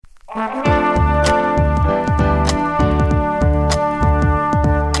You're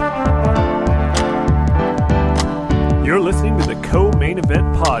listening to the Co-Main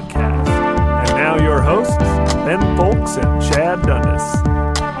Event Podcast. And now your hosts, Ben Folks and Chad Dundas.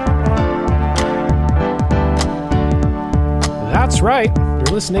 That's right.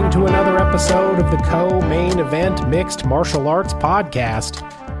 You're listening to another episode of the Co-Main Event Mixed Martial Arts Podcast.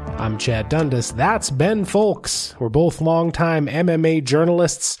 I'm Chad Dundas. That's Ben Folks. We're both longtime MMA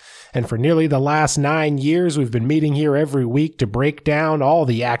journalists, and for nearly the last 9 years, we've been meeting here every week to break down all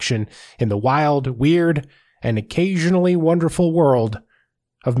the action in the wild, weird, and occasionally wonderful world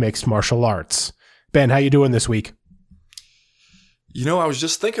of mixed martial arts. Ben, how you doing this week? You know, I was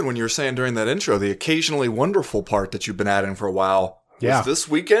just thinking when you were saying during that intro, the occasionally wonderful part that you've been adding for a while. Yeah. Was this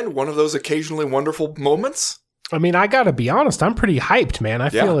weekend one of those occasionally wonderful moments? I mean, I gotta be honest, I'm pretty hyped, man. I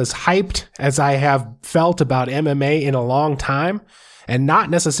feel as hyped as I have felt about MMA in a long time. And not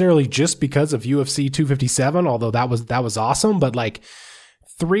necessarily just because of UFC 257, although that was awesome, but like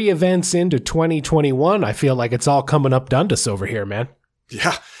 3 events into 2021, I feel like it's all coming up Dundas over here, man.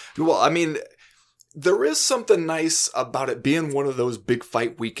 Yeah. Well, I mean, there is something nice about it being one of those big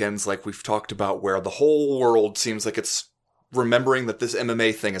fight weekends like we've talked about where the whole world seems like it's remembering that this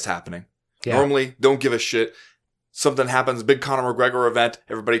MMA thing is happening. Yeah. Normally, don't give a shit. Something happens, big Conor McGregor event,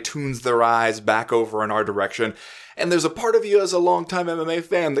 everybody tunes their eyes back over in our direction. And there's a part of you as a longtime MMA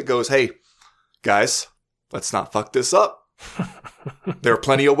fan that goes, hey, guys, let's not fuck this up. There are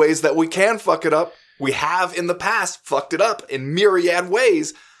plenty of ways that we can fuck it up. We have in the past fucked it up in myriad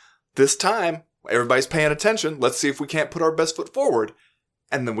ways. This time, everybody's paying attention. Let's see if we can't put our best foot forward.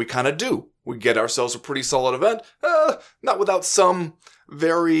 And then we kind of do. We get ourselves a pretty solid event. Not without some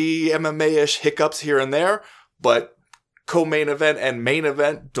very MMA-ish hiccups here and there. But co-main event and main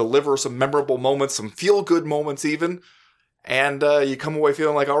event deliver some memorable moments, some feel-good moments even. And you come away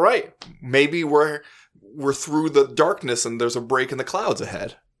feeling like, all right, maybe we're through the darkness and there's a break in the clouds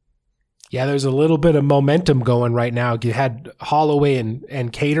ahead. Yeah, there's a little bit of momentum going right now. You had Holloway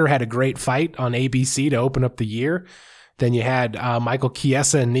and Cater had a great fight on ABC to open up the year. Then you had Michael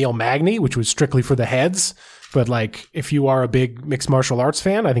Chiesa and Neil Magny, which was strictly for the heads. But like, if you are a big mixed martial arts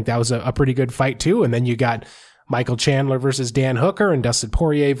fan, I think that was a pretty good fight too. And then you got Michael Chandler versus Dan Hooker and Dustin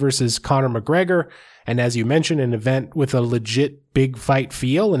Poirier versus Conor McGregor. And as you mentioned, an event with a legit big fight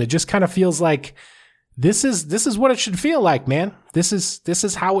feel. And it just kind of feels like this is what it should feel like, man. This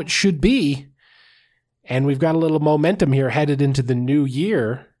is how it should be. And we've got a little momentum here headed into the new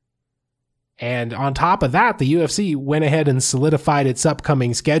year. And on top of that, the UFC went ahead and solidified its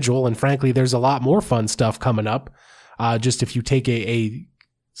upcoming schedule. And frankly, there's a lot more fun stuff coming up. Just if you take a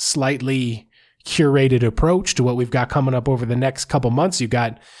slightly curated approach to what we've got coming up over the next couple months, you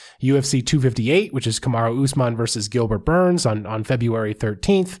got UFC 258, which is Kamaru Usman versus Gilbert Burns on February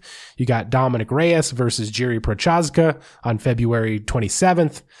 13th. You got Dominic Reyes versus Jiri Prochazka on February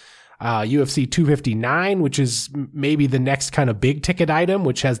 27th. UFC 259, which is maybe the next kind of big ticket item,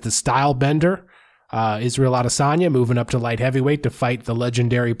 which has the style bender, Israel Adesanya moving up to light heavyweight to fight the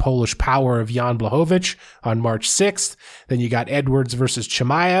legendary Polish power of Jan Blachowicz on March 6th. Then you got Edwards versus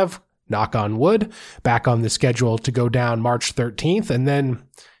Chimaev, knock on wood, back on the schedule to go down March 13th. And then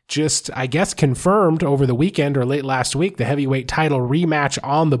just, I guess, confirmed over the weekend or late last week, the heavyweight title rematch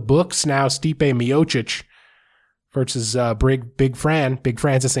on the books now, Stipe Miocic versus Big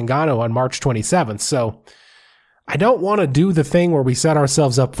Francis Ngannou on March 27th. So I don't want to do the thing where we set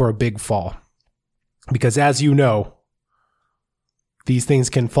ourselves up for a big fall. Because as you know, these things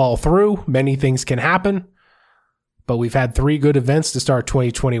can fall through, many things can happen. But we've had 3 good events to start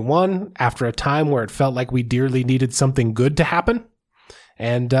 2021 after a time where it felt like we dearly needed something good to happen.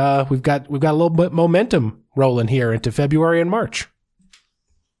 And we've got a little bit momentum rolling here into February and March.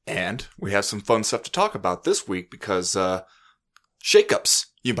 And we have some fun stuff to talk about this week because shakeups,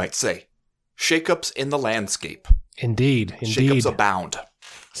 you might say. Shakeups in the landscape. Indeed. Shakeups abound.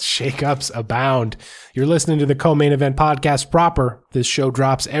 Shakeups abound. You're listening to the Co-Main Event Podcast proper. This show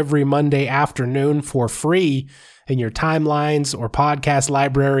drops every Monday afternoon for free in your timelines or podcast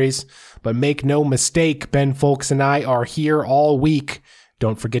libraries. But make no mistake, Ben Folks and I are here all week.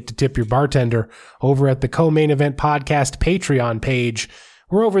 Don't forget to tip your bartender over at the Co-Main Event Podcast Patreon page.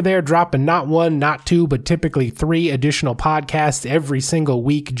 We're over there dropping not 1, not 2, but typically 3 additional podcasts every single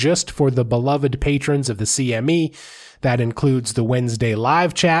week just for the beloved patrons of the CME. That includes the Wednesday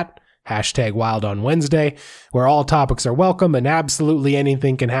live chat, #Wild on Wednesday, where all topics are welcome and absolutely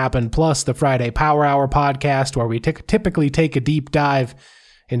anything can happen, plus the Friday Power Hour podcast, where we typically take a deep dive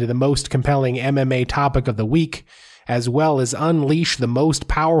into the most compelling MMA topic of the week, as well as unleash the most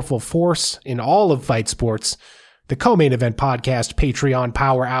powerful force in all of fight sports, The Co-Main Event Podcast Patreon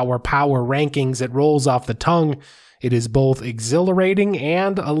Power Hour Power Rankings. It rolls off the tongue. It is both exhilarating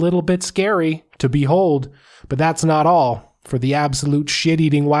and a little bit scary to behold, but that's not all. For the absolute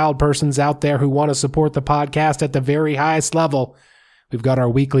shit-eating wild persons out there who want to support the podcast at the very highest level, we've got our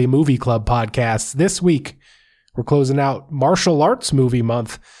weekly movie club podcasts. This week, we're closing out Martial Arts Movie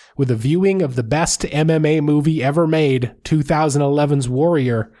Month with a viewing of the best MMA movie ever made, 2011's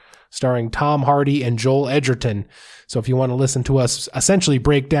Warrior, starring Tom Hardy and Joel Edgerton. So if you want to listen to us essentially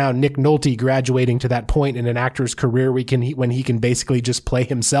break down Nick Nolte graduating to that point in an actor's career when he can basically just play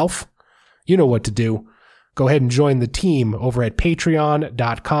himself, you know what to do. Go ahead and join the team over at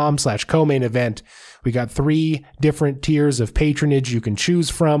patreon.com/co-main-event. We got 3 different tiers of patronage you can choose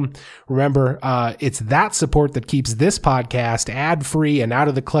from. Remember, it's that support that keeps this podcast ad-free and out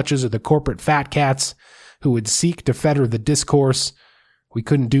of the clutches of the corporate fat cats who would seek to fetter the discourse. We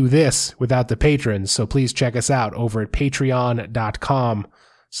couldn't do this without the patrons, so please check us out over at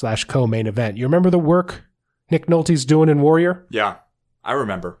patreon.com/co-main-event. You remember the work Nick Nolte's doing in Warrior? Yeah, I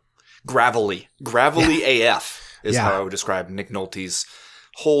remember. Gravelly AF is how I would describe Nick Nolte's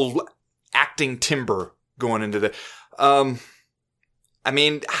whole acting timber going into the. I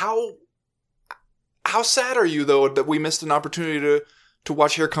mean, how sad are you though that we missed an opportunity to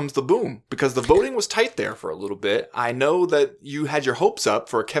watch Here Comes the Boom, because the voting was tight there for a little bit. I know that you had your hopes up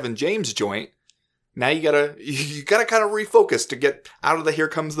for a Kevin James joint. Now you gotta kind of refocus to get out of the Here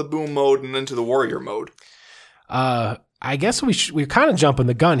Comes the Boom mode and into the Warrior mode. I guess we're kind of jumping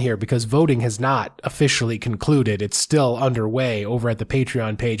the gun here because voting has not officially concluded. It's still underway over at the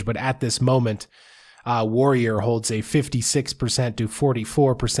Patreon page, but at this moment, Warrior holds a 56% to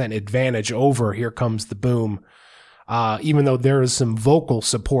 44% advantage over Here Comes the Boom. Even though there is some vocal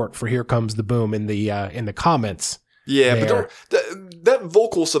support for Here Comes the Boom in the comments. Yeah, there. But that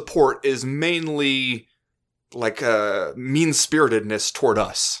vocal support is mainly like mean-spiritedness toward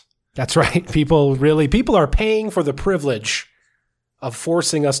us. That's right. People are paying for the privilege of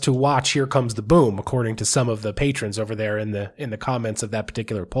forcing us to watch Here Comes the Boom, according to some of the patrons over there in the comments of that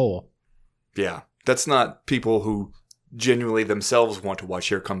particular poll. Yeah, that's not people who genuinely themselves want to watch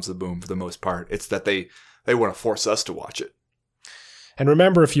Here Comes the Boom for the most part. It's that they want to force us to watch it. And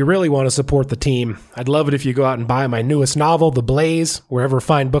remember, if you really want to support the team, I'd love it if you go out and buy my newest novel, The Blaze, wherever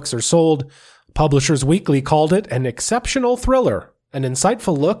fine books are sold. Publishers Weekly called it an exceptional thriller. An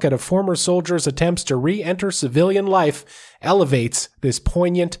insightful look at a former soldier's attempts to re-enter civilian life elevates this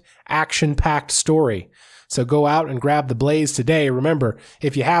poignant, action-packed story. So go out and grab The Blaze today. Remember,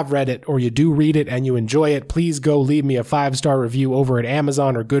 if you have read it or you do read it and you enjoy it, please go leave me a 5-star review over at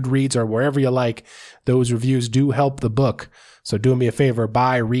Amazon or Goodreads or wherever you like. Those reviews do help the book. So do me a favor,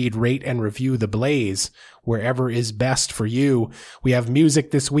 buy, read, rate, and review The Blaze wherever is best for you. We have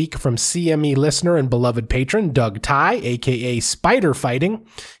music this week from CME listener and beloved patron Doug Ty, aka Spider Fighting.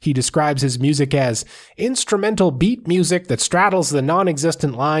 He describes his music as instrumental beat music that straddles the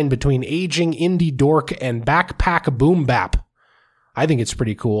non-existent line between aging indie dork and backpack boom bap. I think it's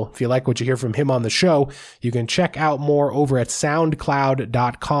pretty cool. If you like what you hear from him on the show, you can check out more over at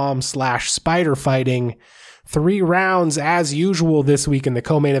soundcloud.com/spiderfighting. 3 rounds as usual this week in the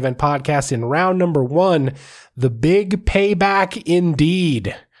Co-Main Event Podcast. In round number 1, the big payback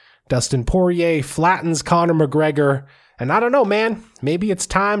indeed. Dustin Poirier flattens Conor McGregor. And I don't know, man, maybe it's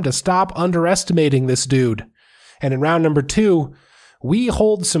time to stop underestimating this dude. And in round number 2, we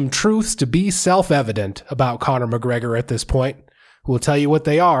hold some truths to be self-evident about Conor McGregor at this point. We'll tell you what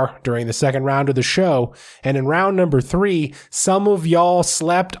they are during the second round of the show. And in round number 3, some of y'all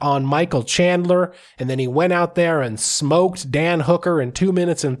slept on Michael Chandler, and then he went out there and smoked Dan Hooker in 2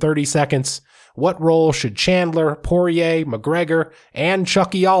 minutes and 30 seconds. What role should Chandler, Poirier, McGregor, and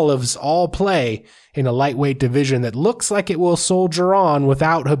Chucky Olives all play in a lightweight division that looks like it will soldier on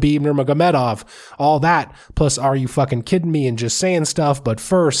without Khabib Nurmagomedov? All that, plus are you fucking kidding me and just saying stuff? But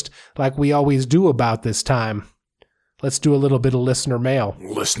first, like we always do about this time, let's do a little bit of listener mail.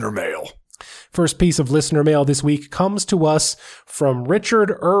 Listener mail. First piece of listener mail this week comes to us from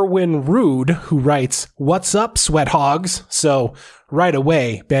Richard Irwin Rude, who writes, "What's up, sweat hogs?" So right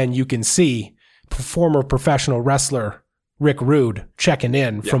away, Ben, you can see former professional wrestler Rick Rude checking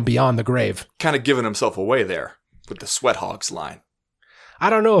in from beyond the grave. Kind of giving himself away there with the sweat hogs line. I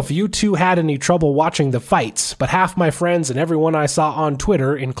don't know if you two had any trouble watching the fights, but half my friends and everyone I saw on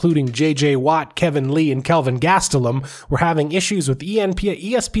Twitter, including JJ Watt, Kevin Lee, and Kelvin Gastelum, were having issues with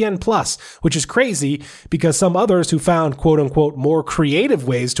ESPN Plus, which is crazy because some others who found quote-unquote more creative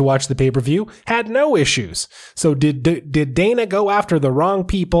ways to watch the pay-per-view had no issues. So did Dana go after the wrong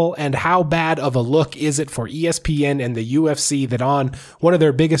people, and how bad of a look is it for ESPN and the UFC that on one of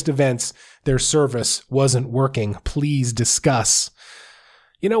their biggest events, their service wasn't working? Please discuss.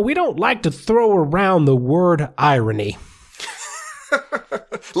 You know, we don't like to throw around the word irony.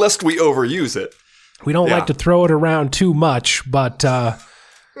 Lest we overuse it. We don't like to throw it around too much, but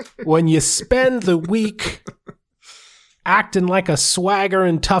when you spend the week acting like a swagger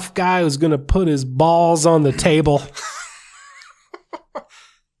and tough guy who's going to put his balls on the table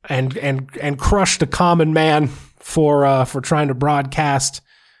and crush the common man for trying to broadcast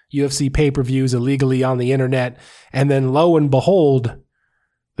UFC pay-per-views illegally on the internet, and then lo and behold,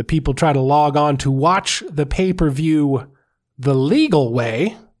 the people try to log on to watch the pay-per-view the legal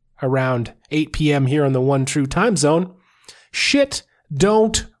way around 8 p.m. here in the One True Time Zone. Shit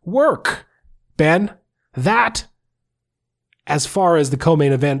don't work, Ben. That, as far as the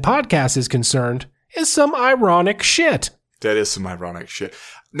Co-Main Event podcast is concerned, is some ironic shit. That is some ironic shit.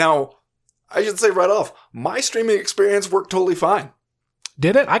 Now, I should say right off, my streaming experience worked totally fine.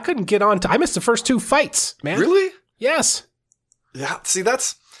 Did it? I couldn't get on. I missed the first two fights, man. Really? Yes. Yeah, see,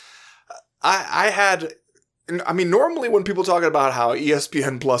 that's... normally when people talk about how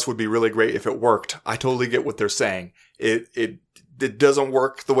ESPN Plus would be really great if it worked, I totally get what they're saying. It doesn't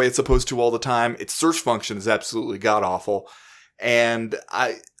work the way it's supposed to all the time. Its search function is absolutely god-awful. And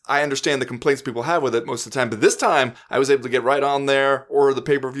I understand the complaints people have with it most of the time, but this time I was able to get right on there, order the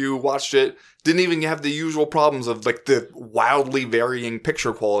pay-per-view, watched it, didn't even have the usual problems of like the wildly varying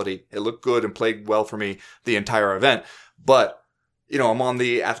picture quality. It looked good and played well for me the entire event. But you know, I'm on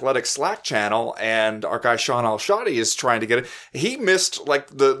the Athletic Slack channel, and our guy Sean Al-Shadi is trying to get it. He missed like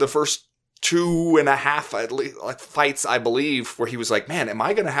the first 2.5 at least, like, fights, I believe, where he was like, "Man, am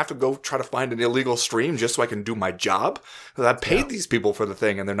I going to have to go try to find an illegal stream just so I can do my job? Because I paid these people for the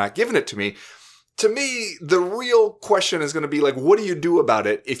thing, and they're not giving it to me." To me, the real question is going to be like, what do you do about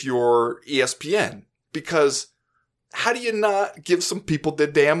it if you're ESPN? Because how do you not give some people their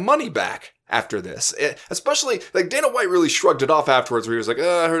damn money back after this? Especially, like, Dana White really shrugged it off afterwards, where he was like,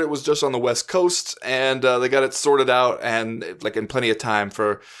 I heard it was just on the West Coast, and they got it sorted out, and like in plenty of time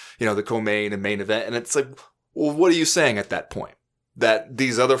for, you know, the co-main and main event. And it's like, well, what are you saying at that point? That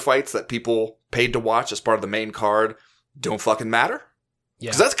these other fights that people paid to watch as part of the main card don't fucking matter? Yeah.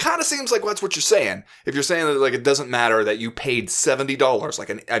 Because that kind of seems like that's what you're saying. If you're saying that, like, it doesn't matter that you paid $70,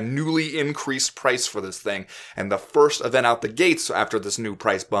 like a newly increased price for this thing, and the first event out the gates after this new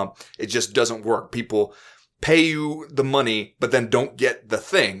price bump, it just doesn't work. People pay you the money, but then don't get the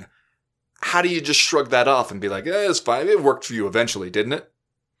thing. How do you just shrug that off and be like, it's fine. It worked for you eventually, didn't it?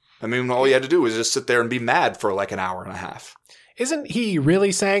 I mean, all you had to do was just sit there and be mad for like an hour and a half. Isn't he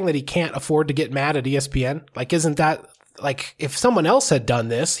really saying that he can't afford to get mad at ESPN? Like, isn't that... Like, if someone else had done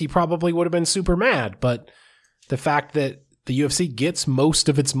this, he probably would have been super mad. But the fact that the UFC gets most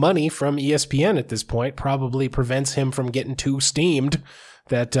of its money from ESPN at this point probably prevents him from getting too steamed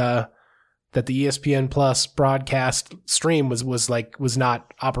that the ESPN Plus broadcast stream was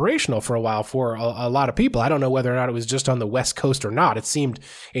not operational for a while for a lot of people. I don't know whether or not it was just on the West Coast or not. It seemed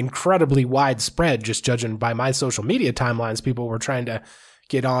incredibly widespread, just judging by my social media timelines. People were trying to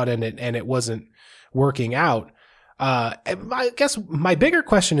get on, and it wasn't working out. I guess my bigger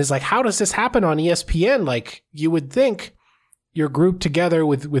question is, like, how does this happen on ESPN? Like, you would think you're grouped together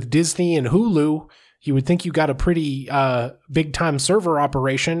with Disney and Hulu. You would think you got a pretty big time server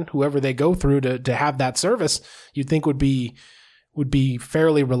operation, whoever they go through to have that service, you'd think would be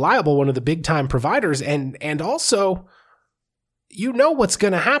fairly reliable, one of the big time providers. And also, you know what's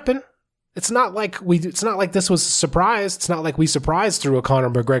going to happen. It's not like this was a surprise. It's not like we surprised threw a Conor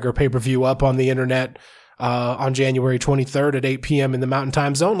McGregor pay-per-view up on the internet on January 23rd at 8 p.m. in the Mountain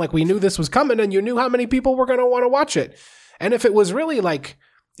Time Zone. Like, we knew this was coming, and you knew how many people were going to want to watch it. And if it was really like,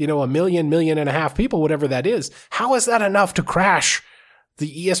 you know, 1.5 million people, whatever that is, how is that enough to crash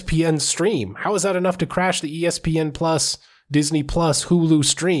the ESPN stream? How is that enough to crash the ESPN Plus, Disney Plus, Hulu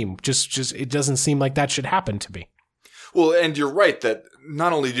stream? Just it doesn't seem like that should happen to me. Well, and you're right that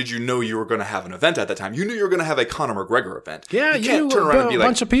not only did you know you were going to have an event at that time, you knew you were going to have a Conor McGregor event. Yeah, you can't turn around and be like, a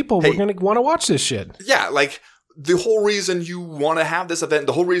bunch of people were going to want to watch this shit. Yeah, like, the whole reason you want to have this event,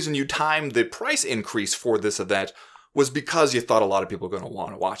 the whole reason you timed the price increase for this event was because you thought a lot of people were going to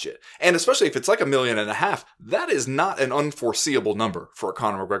want to watch it. And especially if it's like 1.5 million, that is not an unforeseeable number for a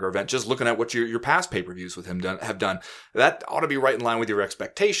Conor McGregor event. Just looking at what your past pay-per-views with him have done, that ought to be right in line with your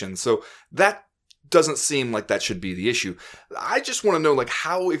expectations. So that doesn't seem like that should be the issue. I just want to know, like,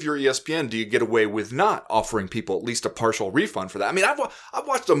 how, if you're ESPN, do you get away with not offering people at least a partial refund for that? I mean, I've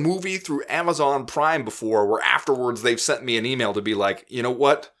watched a movie through Amazon Prime before where afterwards they've sent me an email to be like, you know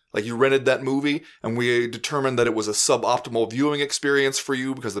what? Like, you rented that movie and we determined that it was a suboptimal viewing experience for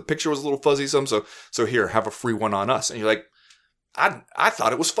you because the picture was a little fuzzy so here, have a free one on us. And you're like, I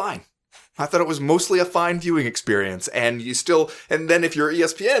thought it was fine. I thought it was mostly a fine viewing experience, and then if you're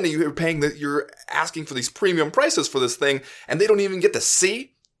ESPN and you're asking for these premium prices for this thing, and they don't even get to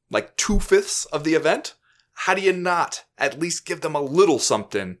see like 2/5 of the event, how do you not at least give them a little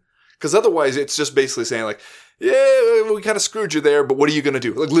something? Because otherwise it's just basically saying like, yeah, we kind of screwed you there, but what are you going to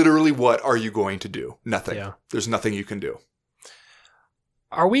do? Like, literally, what are you going to do? Nothing. Yeah. There's nothing you can do.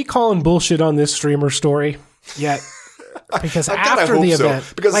 Are we calling bullshit on this streamer story yet? Because after the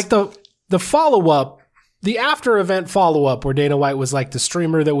event, because like the follow-up, the after-event follow-up where Dana White was like, the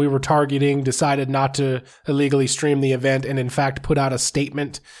streamer that we were targeting decided not to illegally stream the event and in fact put out a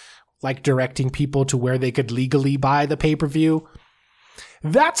statement like directing people to where they could legally buy the pay-per-view.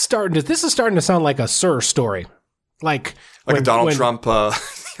 This is starting to sound like a Sir story. Like a Donald Trump,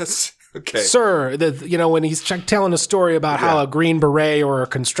 yes. Okay. Sir, when he's telling a story about how a Green Beret or a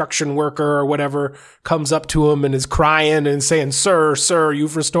construction worker or whatever comes up to him and is crying and saying, Sir,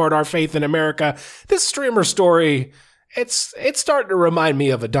 you've restored our faith in America. This streamer story, it's starting to remind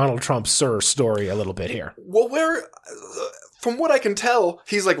me of a Donald Trump Sir story a little bit here. Well, from what I can tell,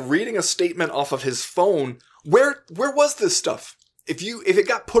 he's like reading a statement off of his phone. Where was this stuff? If it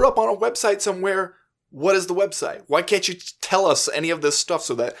got put up on a website somewhere, what is the website? Why can't you tell us any of this stuff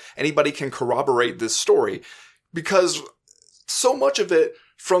so that anybody can corroborate this story? Because so much of it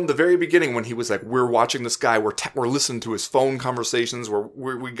from the very beginning when he was like, we're watching this guy, we're listening to his phone conversations,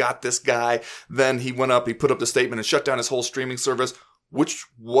 we got this guy. Then he went up, he put up the statement and shut down his whole streaming service. Which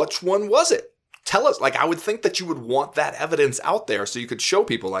one was it? Tell us. Like, I would think that you would want that evidence out there so you could show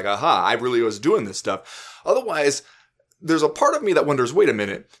people like, aha, I really was doing this stuff. Otherwise, there's a part of me that wonders, wait a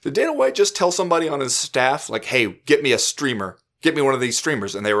minute, did Dana White just tell somebody on his staff, like, hey, get me a streamer, get me one of these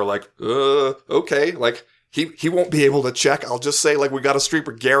streamers? And they were like, okay, like, he won't be able to check. I'll just say, like, we got a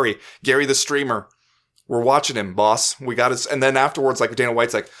streamer, Gary the streamer. We're watching him, boss. We got his, and then afterwards, like, Dana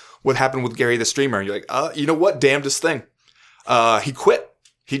White's like, what happened with Gary the streamer? And you're like, you know what, damnedest thing. He quit.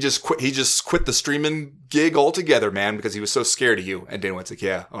 He just quit the streaming gig altogether, man, because he was so scared of you. And Dana White's like,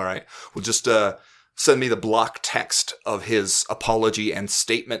 yeah, all right. We'll just, send me the block text of his apology and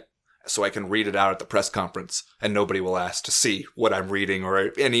statement so I can read it out at the press conference and nobody will ask to see what I'm reading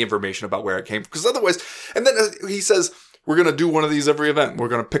or any information about where it came from. Because otherwise, and then he says, we're going to do one of these every event. We're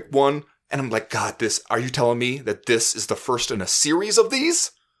going to pick one. And I'm like, God, are you telling me that this is the first in a series of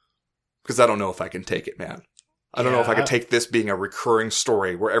these? Because I don't know if I can take it, man. I don't know if I could take this being a recurring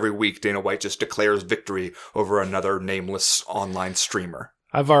story where every week Dana White just declares victory over another nameless online streamer.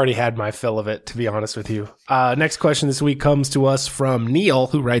 I've already had my fill of it, to be honest with you. Next question this week comes to us from Neil,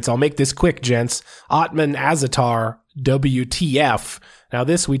 who writes, I'll make this quick, gents. Otman Azatar, WTF. Now,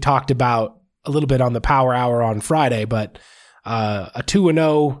 this we talked about a little bit on the Power Hour on Friday, but a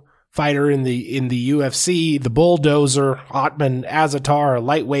 2-0 fighter in the UFC, the bulldozer, Otman Azatar, a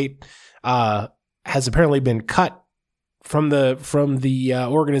lightweight, has apparently been cut from the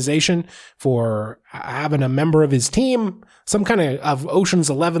organization for having a member of his team, some kind of Ocean's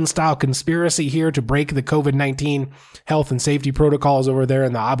 11 style conspiracy here to break the COVID-19 health and safety protocols over there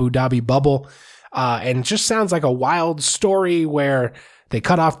in the Abu Dhabi bubble. And it just sounds like a wild story where they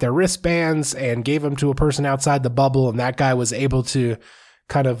cut off their wristbands and gave them to a person outside the bubble. And that guy was able to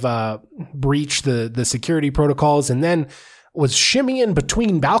kind of breach the security protocols and then was shimmying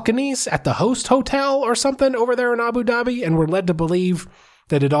between balconies at the host hotel or something over there in Abu Dhabi, and we're led to believe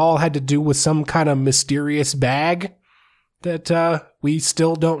that it all had to do with some kind of mysterious bag that we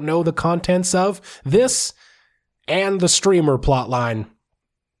still don't know the contents of. This and the streamer plotline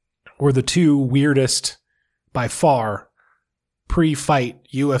were the two weirdest, by far, pre-fight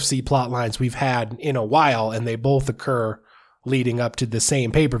UFC plotlines we've had in a while, and they both occur leading up to the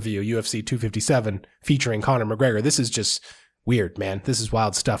same pay-per-view, UFC 257, featuring Conor McGregor. This is just weird, man. This is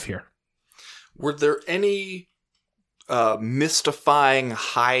wild stuff here. Were there any mystifying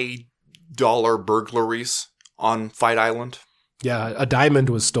high-dollar burglaries on Fight Island? Yeah, a diamond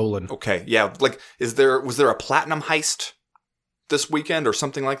was stolen. Okay, yeah. Like, was there a platinum heist this weekend or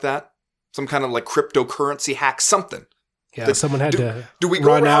something like that? Some kind of like cryptocurrency hack, something. Yeah, someone had to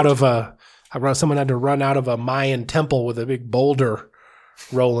run out of Someone had to run out of a Mayan temple with a big boulder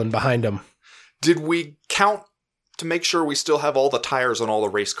rolling behind them. Did we count to make sure we still have all the tires on all the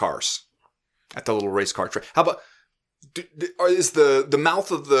race cars at the little race car track? How about, is the mouth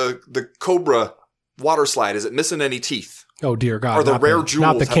of the Cobra water slide, is it missing any teeth? Oh, dear God. Or the rare jewels,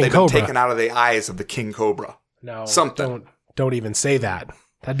 not the have King they been Cobra taken out of the eyes of the King Cobra? No, something. Don't even say that.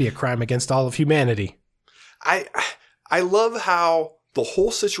 That'd be a crime against all of humanity. I love how the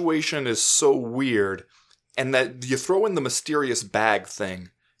whole situation is so weird, and that you throw in the mysterious bag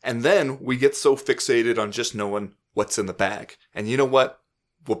thing, and then we get so fixated on just knowing what's in the bag. And you know what?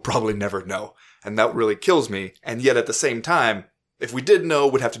 We'll probably never know. And that really kills me. And yet at the same time, if we did know,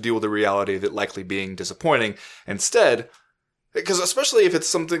 we'd have to deal with the reality of it likely being disappointing. Instead, because especially if it's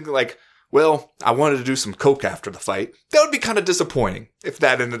something like, well, I wanted to do some coke after the fight, that would be kind of disappointing if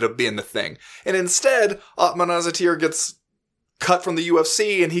that ended up being the thing. And instead, Atman Azatir gets cut from the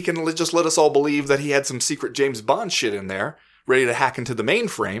UFC, and he can just let us all believe that he had some secret James Bond shit in there, ready to hack into the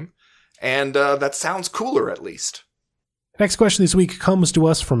mainframe, and that sounds cooler at least. Next question this week comes to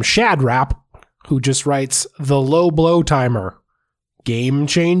us from Shadrap, who just writes, the low blow timer. Game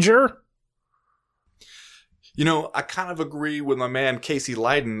changer? You know, I kind of agree with my man Casey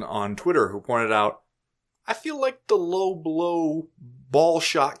Leiden on Twitter, who pointed out, I feel like the low blow ball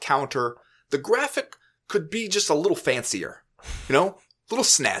shot counter, the graphic could be just a little fancier. You know, a little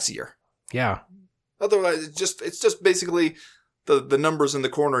snazzier. Yeah. Otherwise, it's just basically the numbers in the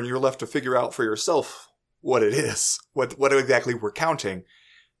corner, and you're left to figure out for yourself what it is, what exactly we're counting.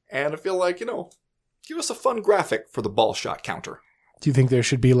 And I feel like, give us a fun graphic for the ball shot counter. Do you think there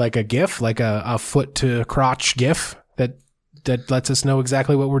should be like a GIF, like a foot to crotch GIF that lets us know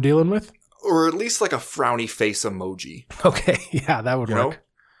exactly what we're dealing with? Or at least like a frowny face emoji. Okay, yeah, that would work.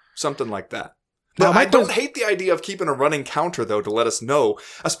 Something like that. Now, I don't hate the idea of keeping a running counter, though, to let us know,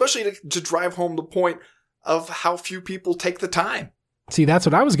 especially to drive home the point of how few people take the time. See, that's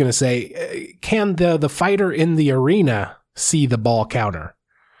what I was going to say. Can the fighter in the arena see the ball counter?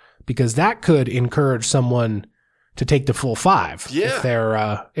 Because that could encourage someone to take the full 5.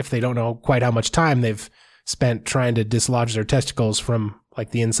 Yeah. If they don't know quite how much time they've spent trying to dislodge their testicles from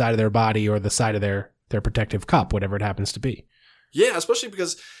like the inside of their body or the side of their protective cup, whatever it happens to be. Yeah, especially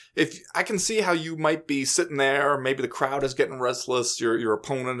because if I can see how you might be sitting there, maybe the crowd is getting restless, your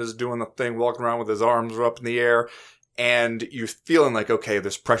opponent is doing the thing, walking around with his arms up in the air, and you're feeling like, okay,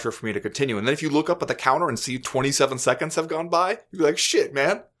 there's pressure for me to continue. And then if you look up at the counter and see 27 seconds have gone by, you'd be like, shit,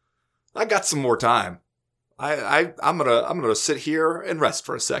 man, I got some more time. I'm gonna sit here and rest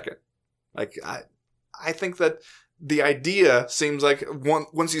for a second. Like I think that the idea seems like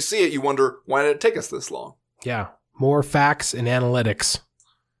once you see it, you wonder, why did it take us this long? Yeah. More facts and analytics.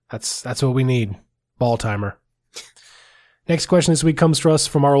 That's what we need. Ball timer. Next question this week comes to us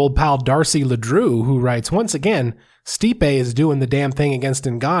from our old pal Darcy Ledrew, who writes, once again, Stipe is doing the damn thing against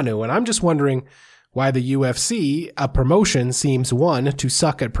Ngannou, and I'm just wondering why the UFC, a promotion, seems 1, to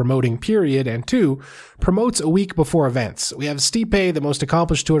suck at promoting period, and 2, promotes a week before events. We have Stipe, the most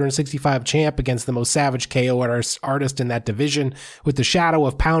accomplished 265 champ, against the most savage KO artist in that division, with the shadow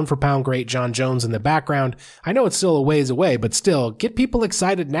of pound-for-pound great John Jones in the background. I know it's still a ways away, but still, get people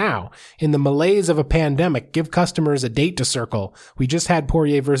excited now. In the malaise of a pandemic, give customers a date to circle. We just had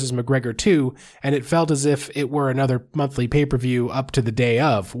Poirier versus McGregor 2, and it felt as if it were another monthly pay-per-view up to the day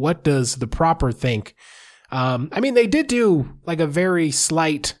of. What does the proper think? They did do like a very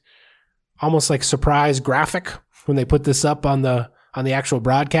slight, almost like surprise graphic when they put this up on the actual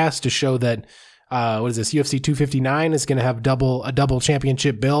broadcast to show that, UFC 259 is going to have a double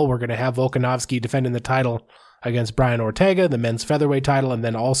championship bill. We're going to have Volkanovski defending the title against Brian Ortega, the men's featherweight title, and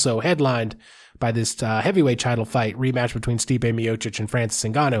then also headlined by this heavyweight title fight rematch between Stipe Miocic and Francis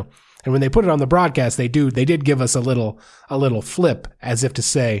Ngannou. And when they put it on the broadcast, they did give us a little flip, as if to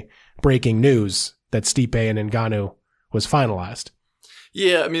say, breaking news that Stipe and Ngannou was finalized.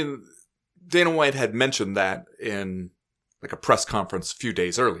 Yeah, Dana White had mentioned that in like a press conference a few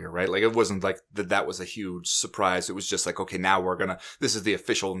days earlier, right? Like it wasn't like that was a huge surprise. It was just like, okay, now this is the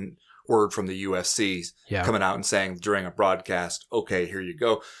official word from the UFC coming out and saying during a broadcast, okay, here you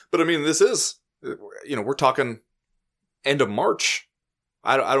go. But this is, we're talking end of March.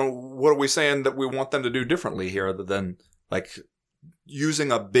 I don't, what are we saying that we want them to do differently here other than like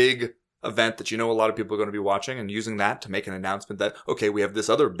using a big event that a lot of people are going to be watching and using that to make an announcement that, okay, we have this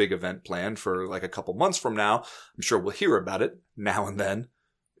other big event planned for like a couple months from now. I'm sure we'll hear about it now and then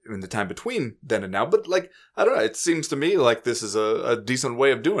in the time between then and now. But like, I don't know, it seems to me like this is a decent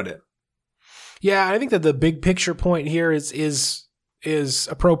way of doing it. Yeah, I think that the big picture point here is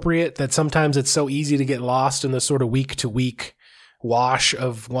appropriate, that sometimes it's so easy to get lost in the sort of week to week wash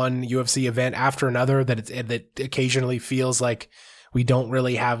of one UFC event after another, that occasionally feels like we don't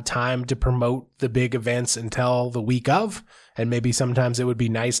really have time to promote the big events until the week of. And maybe sometimes it would be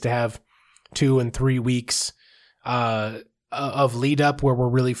nice to have 2 and 3 weeks of lead up where we're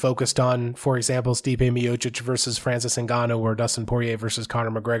really focused on, for example, Stipe Miocic versus Francis Ngannou or Dustin Poirier versus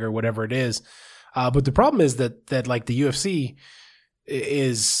Conor McGregor, whatever it is. But the problem is that like the UFC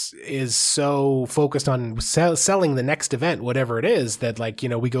is so focused on selling the next event, whatever it is, that like, you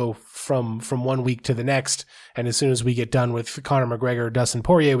know, we go from 1 week to the next. And as soon as we get done with Conor McGregor, Dustin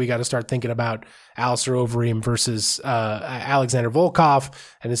Poirier, we got to start thinking about Alistair Overeem versus Alexander Volkov.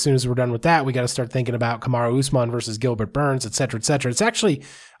 And as soon as we're done with that, we got to start thinking about Kamaru Usman versus Gilbert Burns, et cetera, et cetera. It's actually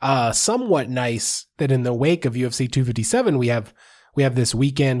somewhat nice that in the wake of UFC 257, we have this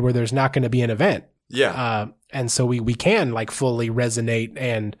weekend where there's not going to be an event. Yeah. And so we can like fully resonate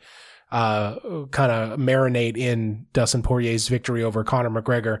and kind of marinate in Dustin Poirier's victory over Conor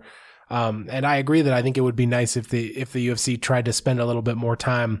McGregor. And I agree that I think it would be nice if the UFC tried to spend a little bit more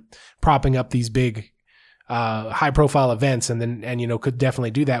time propping up these big high profile events, and you know, could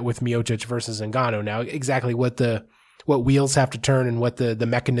definitely do that with Miocic versus Ngannou. Now, exactly what wheels have to turn and what the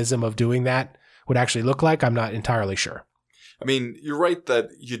mechanism of doing that would actually look like, I'm not entirely sure. I mean, you're right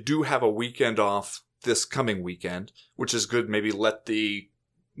that you do have a weekend off this coming weekend, which is good. Maybe let the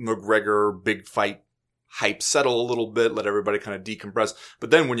McGregor big fight hype settle a little bit, let everybody kind of decompress.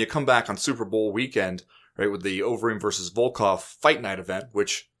 But then when you come back on Super Bowl weekend, right, with the Overeem versus Volkov fight night event,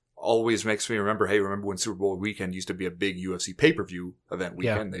 which always makes me remember, hey, remember when Super Bowl weekend used to be a big UFC pay-per-view event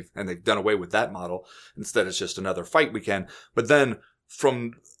weekend? Yeah. They've done away with that model. Instead, it's just another fight weekend. But then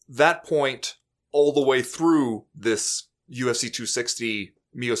from that point all the way through this UFC 260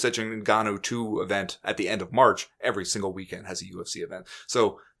 Miocic and Ngannou 2 event at the end of March, every single weekend has a UFC event.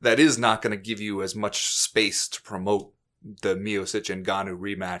 So that is not going to give you as much space to promote the Miocic and Ngannou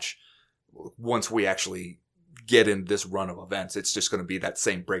rematch once we actually get in this run of events. It's just going to be that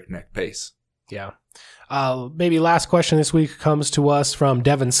same breakneck pace. Yeah. Maybe last question this week comes to us from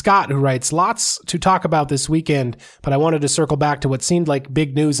Devin Scott, who writes, lots to talk about this weekend, but I wanted to circle back to what seemed like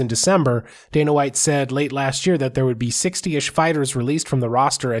big news in December. Dana White said late last year that there would be 60-ish fighters released from the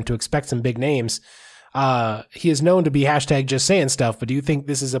roster and to expect some big names. He is known to be hashtag just saying stuff, but do you think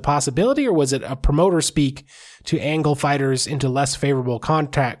this is a possibility, or was it a promoter speak to angle fighters into less favorable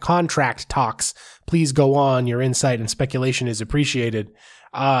contract talks? Please go on. Your insight and speculation is appreciated.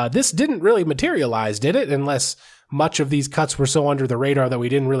 This didn't really materialize, did it? Unless much of these cuts were so under the radar that we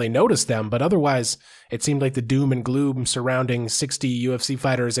didn't really notice them. But otherwise, it seemed like the doom and gloom surrounding 60 UFC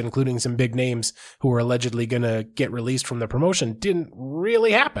fighters, including some big names who were allegedly going to get released from the promotion, didn't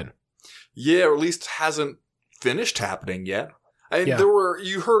really happen. Yeah, or at least hasn't finished happening yet.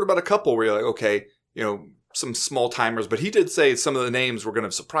 You heard about a couple where you're like, okay, you know, some small timers, but he did say some of the names were going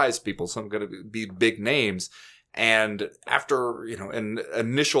to surprise people. Some going to be big names. And after, you know, an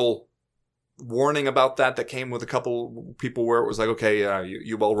initial warning about that came with a couple people where it was like, okay,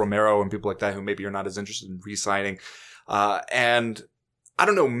 Yoel Romero and people like that who maybe you're not as interested in re-signing. And I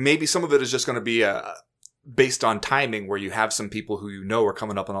don't know, maybe some of it is just going to be based on timing, where you have some people who you know are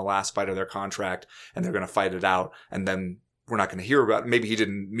coming up on the last fight of their contract and they're going to fight it out, and then we're not going to hear about it. Maybe he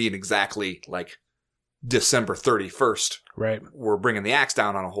didn't mean exactly like December 31st. Right. We're bringing the axe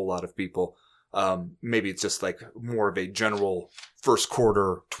down on a whole lot of people. Maybe it's just like more of a general first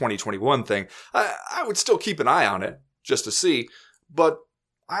quarter 2021 thing. I would still keep an eye on it just to see, but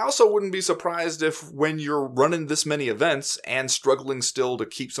I also wouldn't be surprised if when you're running this many events and struggling still to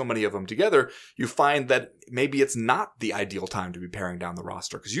keep so many of them together, you find that maybe it's not the ideal time to be paring down the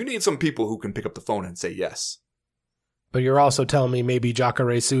roster, because you need some people who can pick up the phone and say yes. But you're also telling me maybe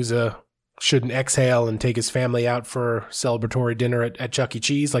Jacare Souza shouldn't exhale and take his family out for celebratory dinner at Chuck E.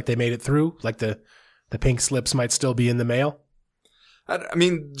 Cheese, like they made it through, like the pink slips might still be in the mail? I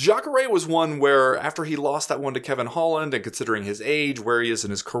mean, Jacare was one where after he lost that one to Kevin Holland, and considering his age, where he is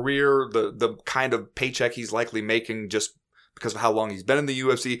in his career, the kind of paycheck he's likely making just because of how long he's been in the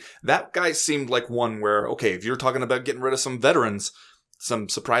UFC, that guy seemed like one where, okay, if you're talking about getting rid of some veterans, some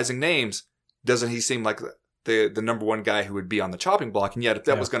surprising names, doesn't he seem like the number one guy who would be on the chopping block? And yet, if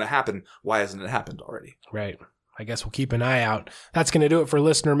that was going to happen, why hasn't it happened already? Right. I guess we'll keep an eye out. That's going to do it for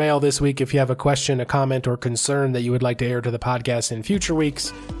listener mail this week. If you have a question, a comment, or concern that you would like to air to the podcast in future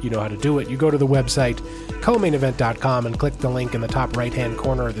weeks, you know how to do it. You go to the website, comainevent.com, and click the link in the top right-hand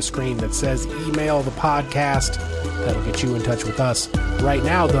corner of the screen that says email the podcast. That'll get you in touch with us. Right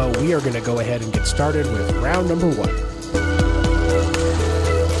now, though, we are going to go ahead and get started with round number 1.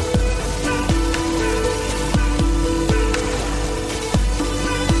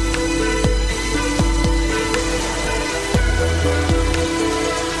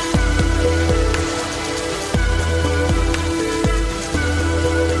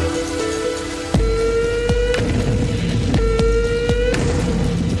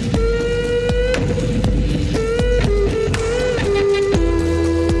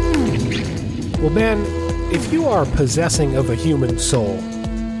 Well, Ben, if you are possessing of a human soul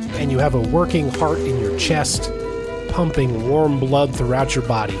and you have a working heart in your chest, pumping warm blood throughout your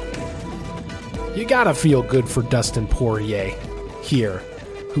body, you gotta feel good for Dustin Poirier here,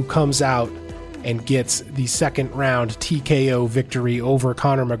 who comes out and gets the second round TKO victory over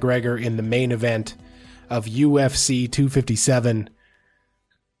Conor McGregor in the main event of UFC 257.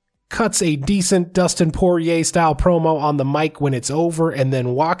 Cuts a decent Dustin Poirier style promo on the mic when it's over, and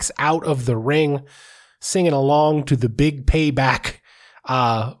then walks out of the ring singing along to the Big Payback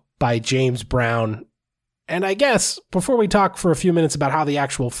by James Brown. And I guess before we talk for a few minutes about how the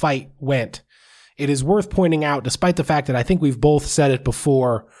actual fight went, it is worth pointing out, despite the fact that I think we've both said it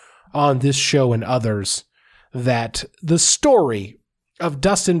before on this show and others, that the story of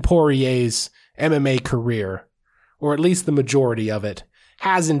Dustin Poirier's MMA career, or at least the majority of it,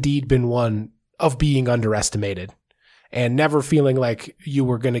 has indeed been one of being underestimated and never feeling like you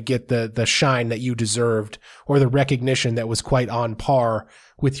were going to get the shine that you deserved or the recognition that was quite on par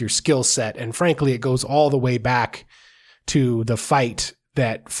with your skill set. And frankly, it goes all the way back to the fight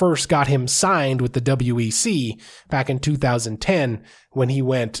that first got him signed with the WEC back in 2010 when he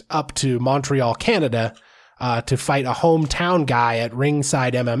went up to Montreal, Canada, to fight a hometown guy at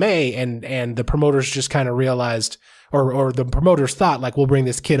Ringside MMA. And the promoters just kind of realized, or the promoters thought, like, we'll bring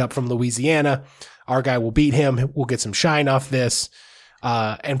this kid up from Louisiana. Our guy will beat him. We'll get some shine off this.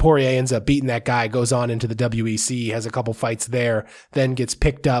 And Poirier ends up beating that guy, goes on into the WEC, has a couple fights there, then gets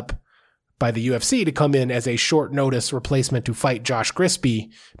picked up by the UFC to come in as a short notice replacement to fight Josh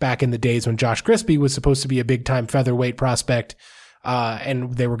Grisby back in the days when Josh Grisby was supposed to be a big time featherweight prospect.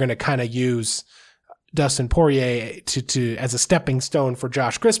 And they were going to kind of use Dustin Poirier to as a stepping stone for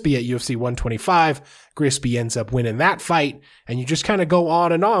Josh Grisby at UFC 125. Grisby ends up winning that fight, and you just kind of go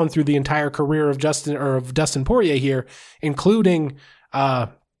on and on through the entire career of Dustin Poirier here, including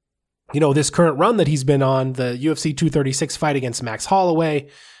this current run that he's been on, the UFC 236 fight against Max Holloway,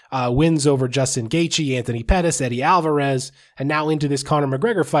 wins over Justin Gaethje, Anthony Pettis, Eddie Alvarez, and now into this Conor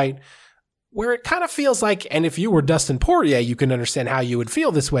McGregor fight, where it kind of feels like, and if you were Dustin Poirier, you can understand how you would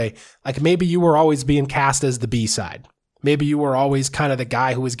feel this way, like maybe you were always being cast as the B-side. Maybe you were always kind of the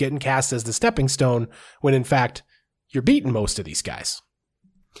guy who was getting cast as the stepping stone, when in fact, you're beating most of these guys.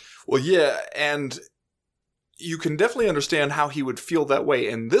 Well, yeah, and you can definitely understand how he would feel that way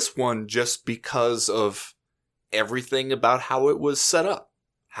in this one just because of everything about how it was set up.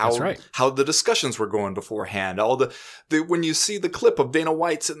 That's right. How the discussions were going beforehand. All the when you see the clip of Dana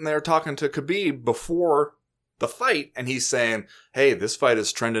White sitting there talking to Khabib before the fight, and he's saying, hey, this fight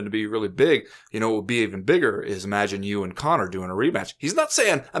is trending to be really big. You know, what would be even bigger is imagine you and Conor doing a rematch. He's not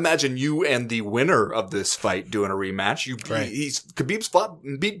saying imagine you and the winner of this fight doing a rematch. Right. Khabib's fought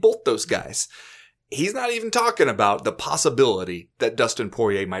and beat both those guys. He's not even talking about the possibility that Dustin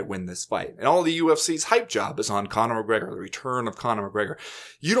Poirier might win this fight. And all the UFC's hype job is on Conor McGregor, the return of Conor McGregor.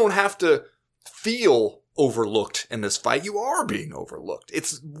 You don't have to feel overlooked in this fight. You are being overlooked.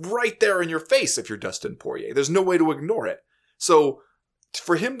 It's right there in your face if you're Dustin Poirier. There's no way to ignore it. So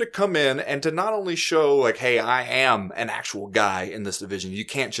for him to come in and to not only show like, hey, I am an actual guy in this division. You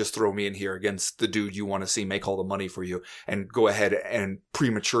can't just throw me in here against the dude you want to see make all the money for you and go ahead and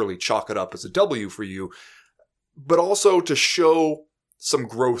prematurely chalk it up as a W for you. But also to show some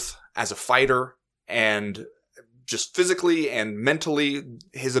growth as a fighter and just physically and mentally,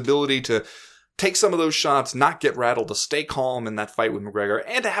 his ability to take some of those shots, not get rattled, to stay calm in that fight with McGregor,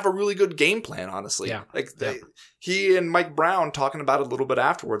 and to have a really good game plan, honestly. Yeah. He and Mike Brown talking about it a little bit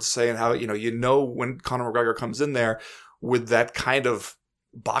afterwards, saying how, when Conor McGregor comes in there with that kind of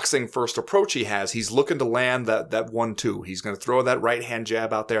boxing first approach he has, he's looking to land that 1-2. He's going to throw that right hand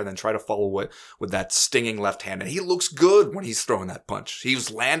jab out there and then try to follow it with that stinging left hand. And he looks good when he's throwing that punch. He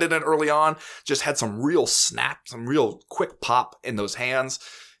was landing it early on, just had some real snap, some real quick pop in those hands.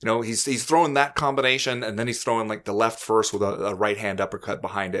 He's throwing that combination, and then he's throwing like the left first with a right hand uppercut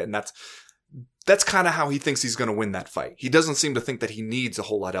behind it. And that's kind of how he thinks he's going to win that fight. He doesn't seem to think that he needs a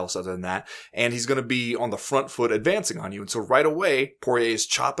whole lot else other than that. And he's going to be on the front foot advancing on you. And so right away, Poirier is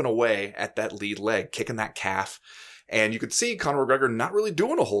chopping away at that lead leg, kicking that calf. And you could see Conor McGregor not really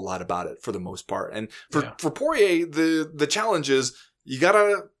doing a whole lot about it for the most part. And for Poirier, the challenge is you got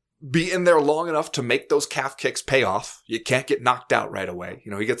to be in there long enough to make those calf kicks pay off. You can't get knocked out right away.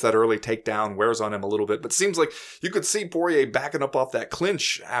 He gets that early takedown, wears on him a little bit, but seems like you could see Poirier backing up off that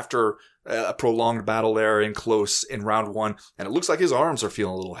clinch after a prolonged battle there in close in round one. And it looks like his arms are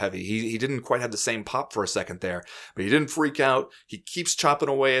feeling a little heavy. He didn't quite have the same pop for a second there, but he didn't freak out. He keeps chopping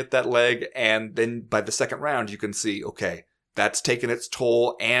away at that leg. And then by the second round, you can see, okay, that's taken its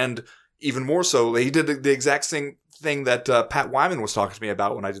toll. And even more so, he did the exact same thing that Pat Wyman was talking to me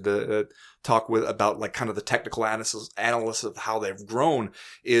about when I did the talk about like kind of the technical analysis of how they've grown,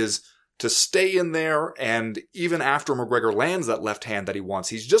 is to stay in there, and even after McGregor lands that left hand that he wants,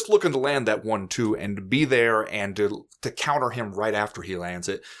 he's just looking to land that 1-2 and to be there and to counter him right after he lands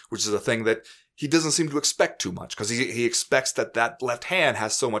it, which is a thing that he doesn't seem to expect too much, because he expects that left hand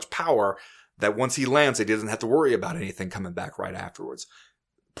has so much power that once he lands it, he doesn't have to worry about anything coming back right afterwards.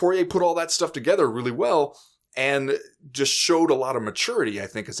 Poirier put all that stuff together really well and just showed a lot of maturity, I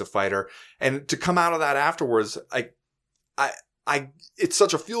think, as a fighter. And to come out of that afterwards, it's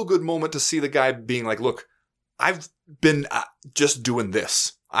such a feel-good moment to see the guy being like, look, I've been just doing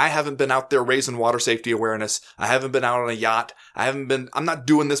this. I haven't been out there raising water safety awareness. I haven't been out on a yacht. I'm not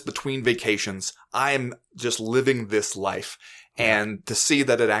doing this between vacations. I'm just living this life. And to see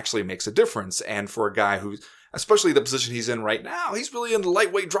that it actually makes a difference. And for a guy who's, especially the position he's in right now, he's really in the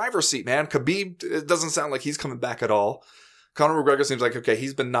lightweight driver's seat, man. Khabib, it doesn't sound like he's coming back at all. Conor McGregor seems like, okay,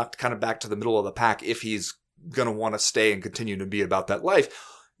 he's been knocked kind of back to the middle of the pack if he's going to want to stay and continue to be about that life.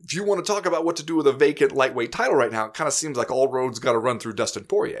 If you want to talk about what to do with a vacant lightweight title right now, it kind of seems like all roads got to run through Dustin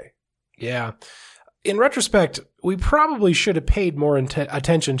Poirier. Yeah. In retrospect, we probably should have paid more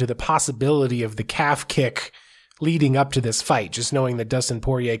attention to the possibility of the calf kick leading up to this fight, just knowing that Dustin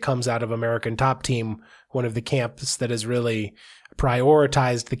Poirier comes out of American Top Team, one of the camps that has really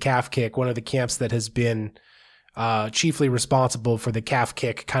prioritized the calf kick, one of the camps that has been chiefly responsible for the calf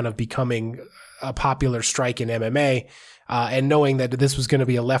kick kind of becoming a popular strike in MMA, and knowing that this was going to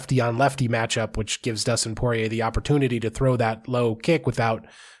be a lefty-on-lefty matchup, which gives Dustin Poirier the opportunity to throw that low kick without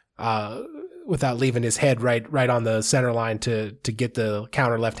leaving his head right on the center line to get the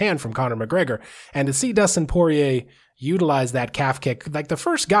counter left hand from Conor McGregor. And to see Dustin Poirier utilize that calf kick, like the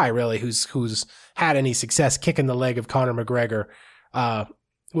first guy really who's had any success kicking the leg of Conor McGregor,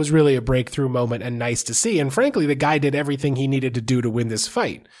 was really a breakthrough moment and nice to see. And frankly, the guy did everything he needed to do to win this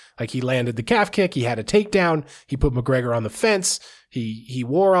fight. Like, he landed the calf kick, he had a takedown, he put McGregor on the fence, he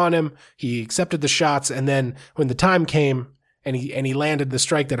wore on him, he accepted the shots, and then when the time came and he landed the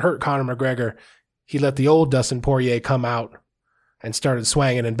strike that hurt Conor McGregor, he let the old Dustin Poirier come out and started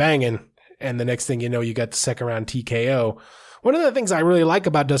swanging and banging, and the next thing you know, you got the second round TKO. One of the things I really like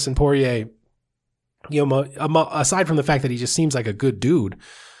about Dustin Poirier, you know, aside from the fact that he just seems like a good dude,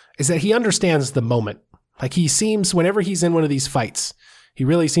 is that he understands the moment. Like, he seems, whenever he's in one of these fights, he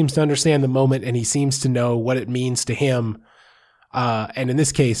really seems to understand the moment, and he seems to know what it means to him. And in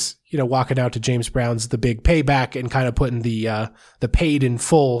this case, you know, walking out to James Brown's The Big Payback and kind of putting the paid in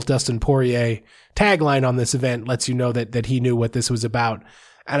full Dustin Poirier tagline on this event lets you know that he knew what this was about.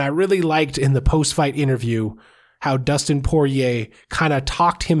 And I really liked in the post-fight interview how Dustin Poirier kind of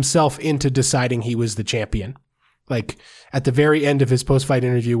talked himself into deciding he was the champion. Like, at the very end of his post-fight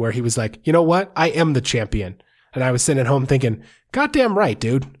interview where he was like, you know what? I am the champion. And I was sitting at home thinking, goddamn right,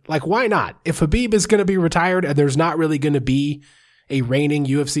 dude. Like, why not? If Khabib is going to be retired and there's not really going to be a reigning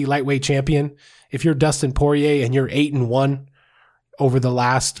UFC lightweight champion, if you're Dustin Poirier and you're 8-1 over the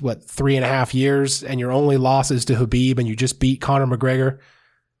last, 3.5 years, and your only loss is to Khabib and you just beat Conor McGregor,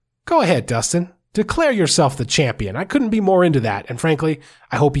 go ahead, Dustin. Declare yourself the champion. I couldn't be more into that. And frankly,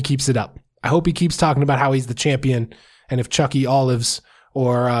 I hope he keeps it up. I hope he keeps talking about how he's the champion. And if Chucky Olives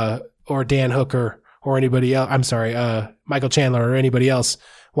or Dan Hooker or anybody else, Michael Chandler or anybody else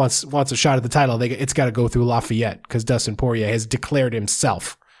wants a shot at the title, it's got to go through Lafayette, because Dustin Poirier has declared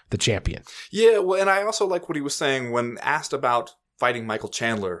himself the champion. Yeah, well, and I also like what he was saying when asked about fighting Michael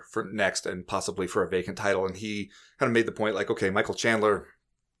Chandler for next and possibly for a vacant title. And he kind of made the point like, okay, Michael Chandler,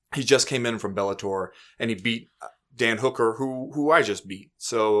 he just came in from Bellator and he beat Dan Hooker, who I just beat.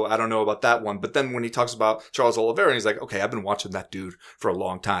 So I don't know about that one. But then when he talks about Charles Oliveira, he's like, okay, I've been watching that dude for a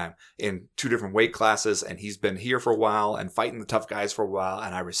long time in 2 different weight classes, and he's been here for a while and fighting the tough guys for a while,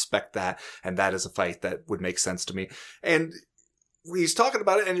 and I respect that. And that is a fight that would make sense to me. And he's talking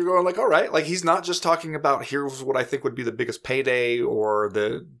about it, and you're going like, all right, like, he's not just talking about here's what I think would be the biggest payday or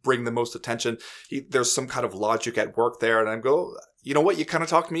bring the most attention. There's some kind of logic at work there. And I go, you know what? You kind of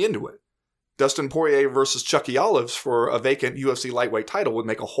talked me into it. Dustin Poirier versus Chucky Olives for a vacant UFC lightweight title would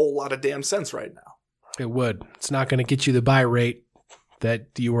make a whole lot of damn sense right now. It would. It's not going to get you the buy rate that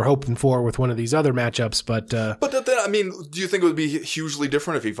you were hoping for with one of these other matchups, but I mean, do you think it would be hugely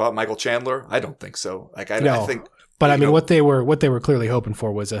different if he fought Michael Chandler? I don't think so. Like, I think. But I mean, what they were clearly hoping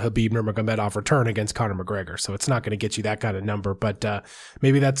for was a Khabib Nurmagomedov return against Conor McGregor. So it's not going to get you that kind of number. But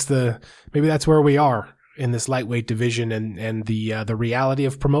maybe that's where we are in this lightweight division, and the reality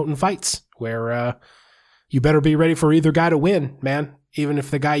of promoting fights, where you better be ready for either guy to win, man. Even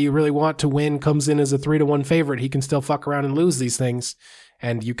if the guy you really want to win comes in as a 3-1 favorite, he can still fuck around and lose these things.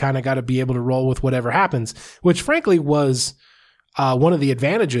 and you kind of got to be able to roll with whatever happens, which frankly was one of the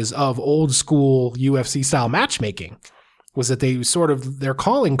advantages of old school UFC style matchmaking, was that they sort of, their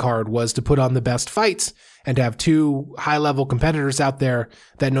calling card was to put on the best fights and to have two high level competitors out there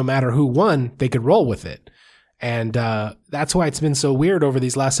that no matter who won, they could roll with it. And that's why it's been so weird over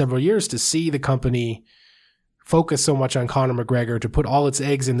these last several years to see the company focus so much on Conor McGregor, to put all its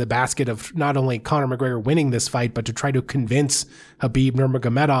eggs in the basket of not only Conor McGregor winning this fight, but to try to convince Khabib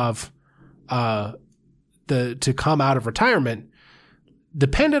Nurmagomedov to come out of retirement,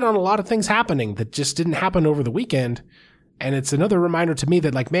 depended on a lot of things happening that just didn't happen over the weekend. And it's another reminder to me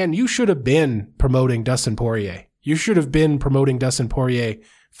that, like, man, you should have been promoting Dustin Poirier. You should have been promoting Dustin Poirier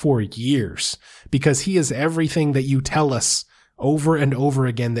for years, because he is everything that you tell us over and over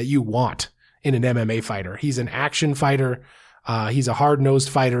again that you want in an MMA fighter. He's an action fighter. He's a hard-nosed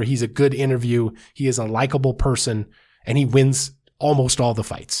fighter. He's a good interview. He is a likable person, and he wins almost all the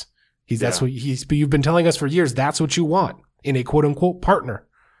fights. That's what you've been telling us for years. That's what you want in a quote unquote partner.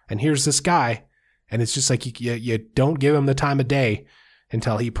 And here's this guy. And it's just like you don't give him the time of day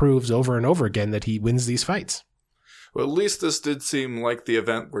until he proves over and over again that he wins these fights. Well, at least this did seem like the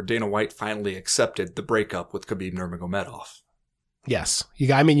event where Dana White finally accepted the breakup with Khabib Nurmagomedov. Yes. You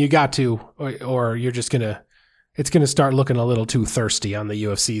got to, or you're just it's going to start looking a little too thirsty on the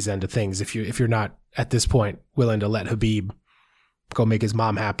UFC's end of things if you're not at this point willing to let Khabib go make his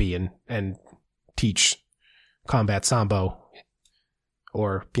mom happy and teach combat sambo,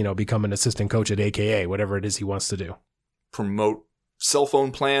 or, become an assistant coach at AKA, whatever it is he wants to do. Promote cell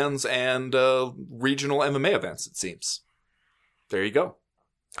phone plans and regional MMA events, it seems. There you go.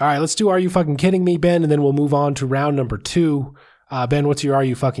 All right, let's do Are You Fucking Kidding Me, Ben, and then we'll move on to round number 2. Ben, what's your Are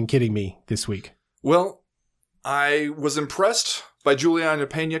You Fucking Kidding Me this week? Well, I was impressed by Juliana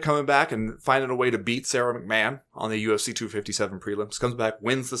Pena coming back and finding a way to beat Sarah McMahon on the UFC 257 prelims. Comes back,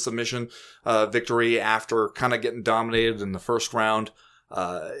 wins the submission victory after kind of getting dominated in the first round.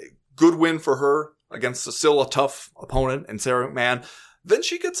 Good win for her against still a tough opponent in Sarah McMahon. Then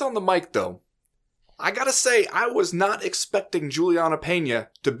she gets on the mic, though. I gotta say, I was not expecting Juliana Pena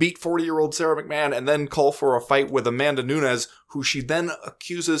to beat 40-year-old Sarah McMahon and then call for a fight with Amanda Nunes, who she then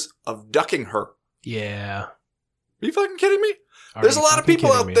accuses of ducking her. Yeah. Are you fucking kidding me? There's a lot of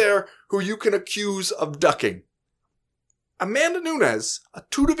people out there who you can accuse of ducking. Amanda Nunes, a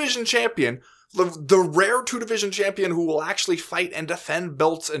 2-division champion, the rare 2-division champion who will actually fight and defend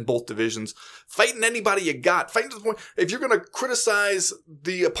belts in both divisions, fighting anybody you got, fighting to the point, if you're going to criticize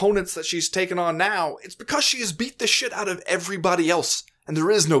the opponents that she's taken on now, it's because she has beat the shit out of everybody else, and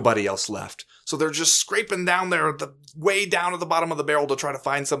there is nobody else left. So they're just scraping down there, way down at the bottom of the barrel to try to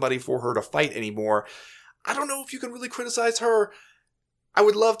find somebody for her to fight anymore. I don't know if you can really criticize her. I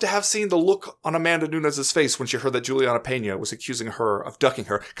would love to have seen the look on Amanda Nunes' face when she heard that Juliana Pena was accusing her of ducking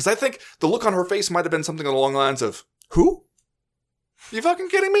her. Because I think the look on her face might have been something along the lines of, who? You fucking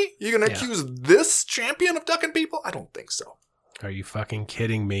kidding me? You gonna accuse this champion of ducking people? I don't think so. Are you fucking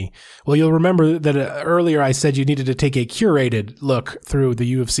kidding me? Well, you'll remember that earlier I said you needed to take a curated look through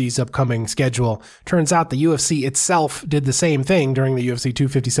the UFC's upcoming schedule. Turns out the UFC itself did the same thing during the UFC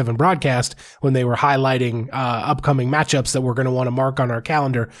 257 broadcast when they were highlighting upcoming matchups that we're going to want to mark on our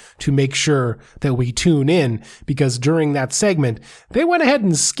calendar to make sure that we tune in, because during that segment, they went ahead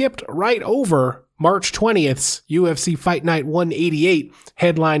and skipped right over March 20th's UFC Fight Night 188,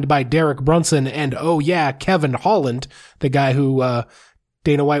 headlined by Derek Brunson and, oh yeah, Kevin Holland, the guy who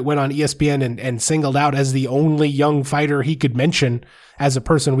Dana White went on ESPN and singled out as the only young fighter he could mention as a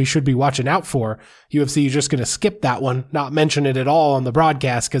person we should be watching out for. UFC is just going to skip that one, not mention it at all on the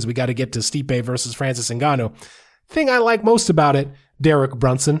broadcast because we got to get to Stipe versus Francis Ngannou. Thing I like most about it, Derek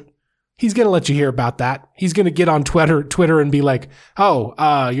Brunson. He's going to let you hear about that. He's going to get on Twitter and be like,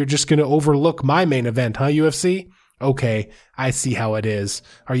 oh, you're just going to overlook my main event, huh, UFC? Okay, I see how it is.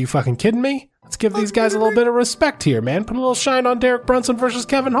 Are you fucking kidding me? Let's give these guys a little bit of respect here, man. Put a little shine on Derek Brunson versus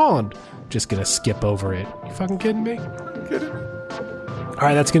Kevin Holland. Just going to skip over it. You fucking kidding me? Kidding. All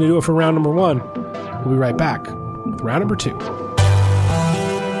right, that's going to do it for round number 1. We'll be right back with round number 2.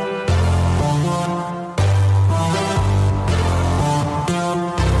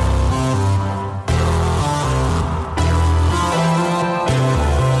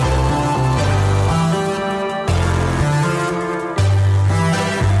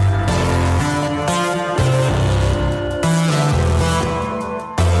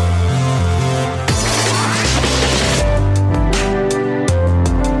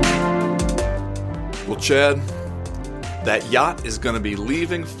 Chad, that yacht is going to be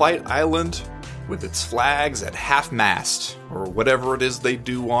leaving Fight Island with its flags at half-mast, or whatever it is they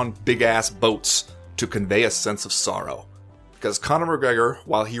do on big-ass boats to convey a sense of sorrow. Because Conor McGregor,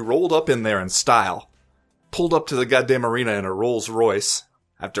 while he rolled up in there in style, pulled up to the goddamn arena in a Rolls Royce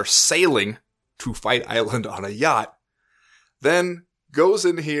after sailing to Fight Island on a yacht, then goes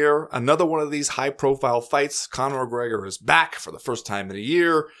in here, another one of these high-profile fights. Conor McGregor is back for the first time in a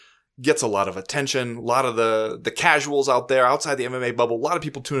year, gets a lot of attention, a lot of the casuals out there, outside the MMA bubble, a lot of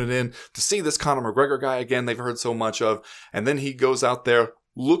people tuning in to see this Conor McGregor guy again they've heard so much of, and then he goes out there,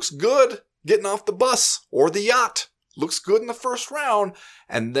 looks good, getting off the bus or the yacht, looks good in the first round,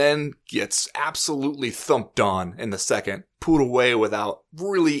 and then gets absolutely thumped on in the second, put away without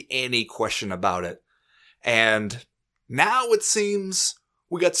really any question about it. And now it seems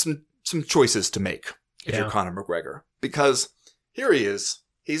we got some choices to make if you're Conor McGregor. Because here he is.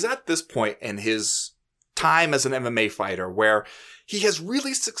 He's at this point in his time as an MMA fighter where he has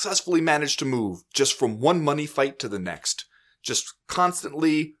really successfully managed to move just from one money fight to the next. Just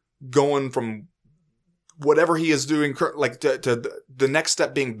constantly going from whatever he is doing, like to the next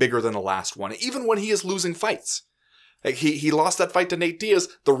step being bigger than the last one. Even when he is losing fights. Like he lost that fight to Nate Diaz,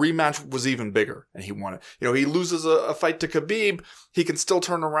 the rematch was even bigger, and he won it. He loses a fight to Khabib, he can still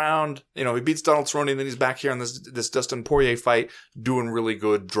turn around. He beats Donald Cerrone, and then he's back here in this Dustin Poirier fight, doing really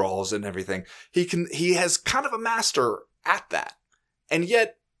good draws and everything. He has kind of a master at that. And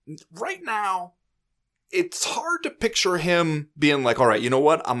yet, right now, it's hard to picture him being like, all right, you know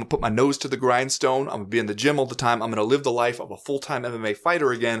what? I'm going to put my nose to the grindstone. I'm going to be in the gym all the time. I'm going to live the life of a full-time MMA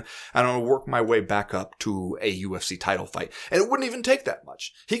fighter again. And I'm going to work my way back up to a UFC title fight. And it wouldn't even take that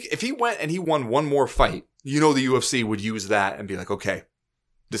much. If he went and he won one more fight, the UFC would use that and be like, okay,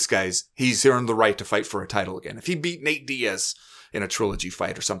 he's earned the right to fight for a title again. If he beat Nate Diaz in a trilogy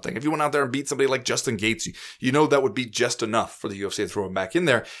fight or something, if he went out there and beat somebody like Justin Gates, that would be just enough for the UFC to throw him back in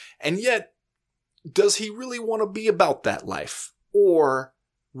there. And yet, does he really want to be about that life? Or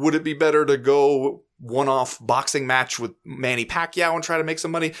would it be better to go one-off boxing match with Manny Pacquiao and try to make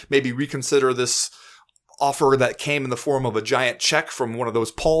some money? Maybe reconsider this offer that came in the form of a giant check from one of those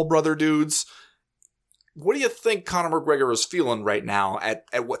Paul brother dudes. What do you think Conor McGregor is feeling right now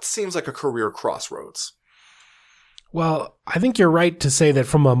at what seems like a career crossroads? Well, I think you're right to say that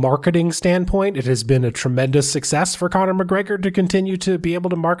from a marketing standpoint, it has been a tremendous success for Conor McGregor to continue to be able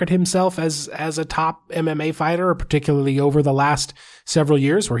to market himself as a top MMA fighter, particularly over the last several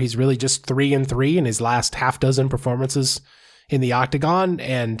years where he's really just 3-3 in his last half dozen performances in the octagon.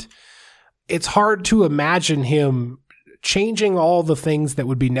 And it's hard to imagine him changing all the things that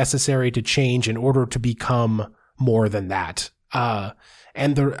would be necessary to change in order to become more than that.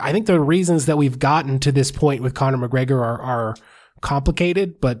 And I think the reasons that we've gotten to this point with Conor McGregor are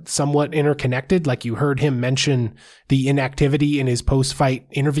complicated, but somewhat interconnected. Like you heard him mention the inactivity in his post-fight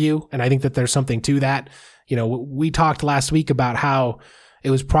interview. And I think that there's something to that. We talked last week about how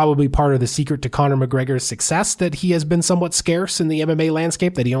it was probably part of the secret to Conor McGregor's success that he has been somewhat scarce in the MMA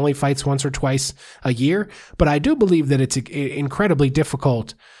landscape, that he only fights once or twice a year. But I do believe that it's incredibly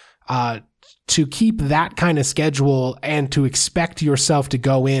difficult, to keep that kind of schedule and to expect yourself to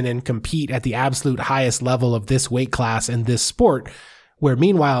go in and compete at the absolute highest level of this weight class and this sport, where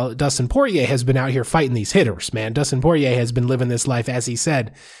meanwhile, Dustin Poirier has been out here fighting these hitters, man. Dustin Poirier has been living this life, as he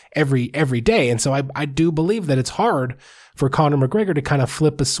said, every day. And so I do believe that it's hard for Conor McGregor to kind of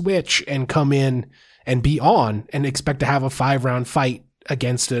flip a switch and come in and be on and expect to have a 5-round fight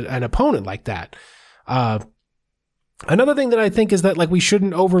against an opponent like that. Another thing that I think is that we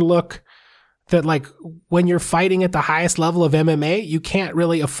shouldn't overlook that when you're fighting at the highest level of MMA, you can't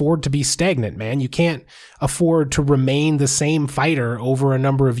really afford to be stagnant, man. You can't afford to remain the same fighter over a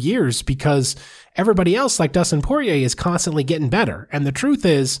number of years because everybody else, like Dustin Poirier, is constantly getting better. And the truth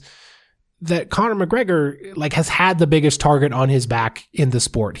is that Conor McGregor has had the biggest target on his back in the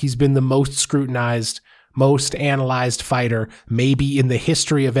sport. He's been the most scrutinized, most analyzed fighter maybe in the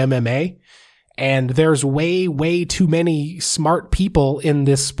history of MMA. And there's way, way too many smart people in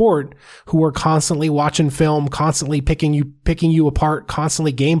this sport who are constantly watching film, constantly picking you apart,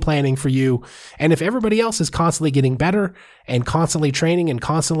 constantly game planning for you. And if everybody else is constantly getting better and constantly training and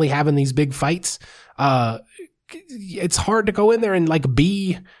constantly having these big fights, it's hard to go in there and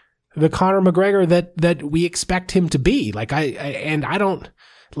be the Conor McGregor that we expect him to be. I don't,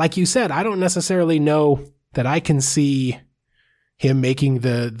 like you said, I don't necessarily know that I can see him making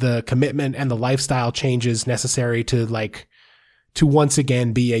the commitment and the lifestyle changes necessary to once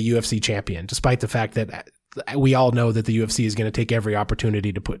again be a UFC champion, despite the fact that we all know that the UFC is going to take every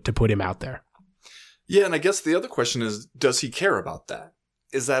opportunity to put him out there. Yeah, and I guess the other question is, does he care about that?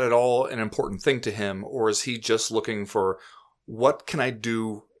 Is that at all an important thing to him, or is he just looking for what can I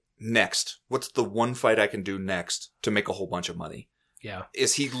do next? What's the one fight I can do next to make a whole bunch of money? Yeah.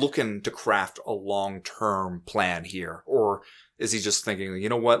 Is he looking to craft a long-term plan here? Or is he just thinking, you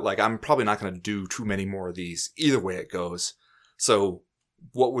know what, like, I'm probably not going to do too many more of these either way it goes. So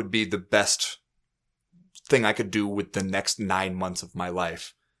what would be the best thing I could do with the next 9 months of my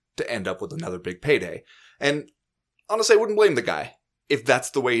life to end up with another big payday? And honestly, I wouldn't blame the guy if that's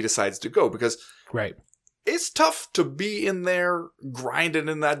the way he decides to go, because Right. it's tough to be in there grinding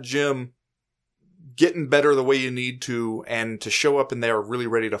in that gym, getting better the way you need to, and to show up in there really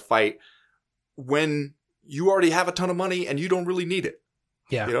ready to fight when you already have a ton of money and you don't really need it.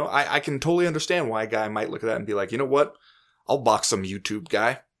 Yeah. You know, I can totally understand why a guy might look at that and be like, you know what? I'll box some YouTube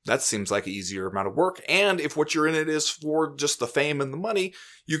guy. That seems like an easier amount of work. And if what you're in it is for just the fame and the money,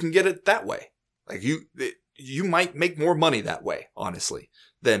 you can get it that way. Like you might make more money that way, honestly,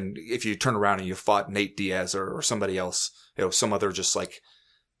 than if you turn around and you fought Nate Diaz or somebody else, you know, some other just like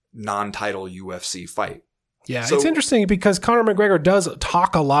non-title UFC fight. Yeah, So- it's interesting because Conor McGregor does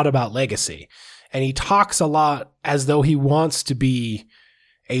talk a lot about legacy, and he talks a lot as though he wants to be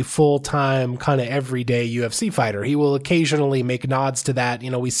a full-time kind of everyday UFC fighter. He will occasionally make nods to that. You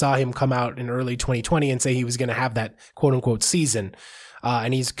know, we saw him come out in early 2020 and say he was going to have that quote-unquote season.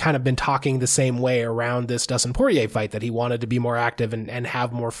 And he's kind of been talking the same way around this Dustin Poirier fight, that he wanted to be more active and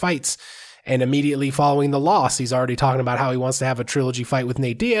have more fights. And immediately following the loss, he's already talking about how he wants to have a trilogy fight with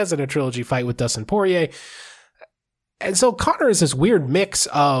Nate Diaz and a trilogy fight with Dustin Poirier. And so Conor is this weird mix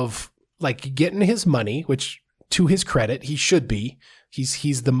of like getting his money, which to his credit, he should be.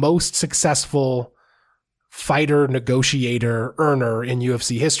 He's the most successful fighter, negotiator, earner in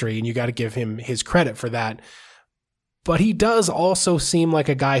UFC history, and you got to give him his credit for that. But he does also seem like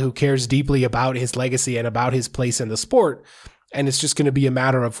a guy who cares deeply about his legacy and about his place in the sport. And it's just going to be a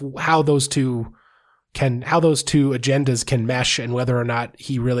matter of how those two agendas can mesh, and whether or not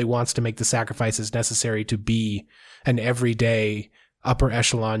he really wants to make the sacrifices necessary to be an everyday upper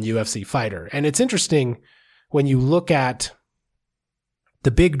echelon UFC fighter. And it's interesting when you look at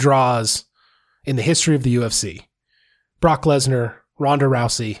the big draws in the history of the UFC: Brock Lesnar, Ronda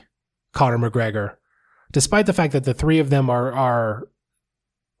Rousey, Conor McGregor. Despite the fact that the three of them are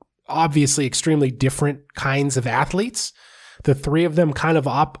obviously extremely different kinds of athletes, the three of them kind of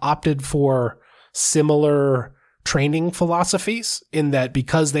opted for similar training philosophies, in that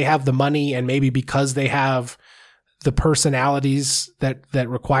because they have the money and maybe because they have the personalities that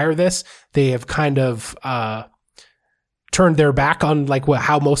require this, they have kind of turned their back on like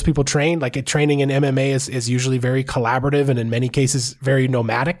how most people train. Like training in MMA is usually very collaborative and in many cases very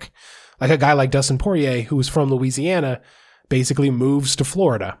nomadic. Like a guy like Dustin Poirier, who is from Louisiana, basically moves to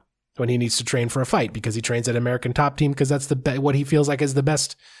Florida when he needs to train for a fight because he trains at American Top Team because that's what he feels like is the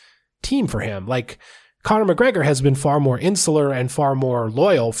best team for him. Like Conor McGregor has been far more insular and far more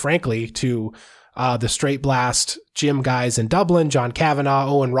loyal, frankly, to the straight blast gym guys in Dublin, John Kavanagh,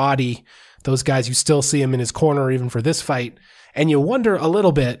 Owen Roddy, those guys. You still see him in his corner even for this fight. And you wonder a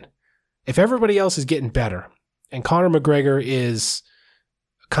little bit if everybody else is getting better and Conor McGregor is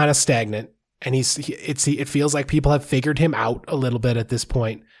kind of stagnant, and it feels like people have figured him out a little bit at this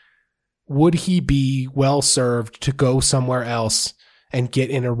point. Would he be well served to go somewhere else and get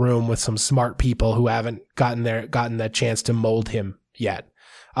in a room with some smart people who haven't gotten that chance to mold him yet?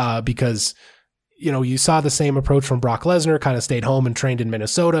 Because, you know, you saw the same approach from Brock Lesnar, kind of stayed home and trained in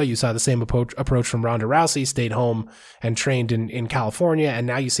Minnesota. You saw the same approach from Ronda Rousey, stayed home and trained in California. And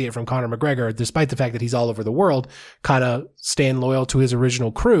now you see it from Conor McGregor, despite the fact that he's all over the world, kind of staying loyal to his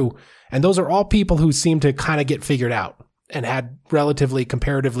original crew. And those are all people who seem to kind of get figured out and had relatively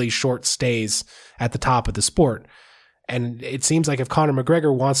comparatively short stays at the top of the sport. And it seems like if Conor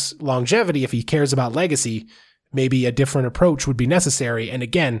McGregor wants longevity, if he cares about legacy, maybe a different approach would be necessary. And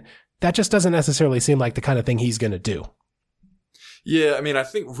again, that just doesn't necessarily seem like the kind of thing he's going to do. Yeah, I mean, I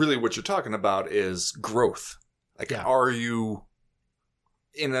think really what you're talking about is growth. Like, Are you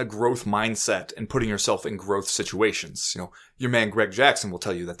in a growth mindset and putting yourself in growth situations? You know, your man Greg Jackson will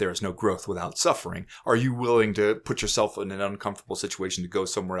tell you that there is no growth without suffering. Are you willing to put yourself in an uncomfortable situation to go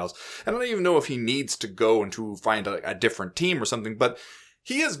somewhere else? And I don't even know if he needs to go and to find a different team or something, but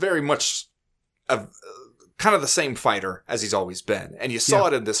he is very much kind of the same fighter as he's always been. And you saw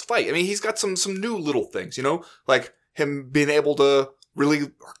it in this fight. I mean, he's got some new little things, you know, like him being able to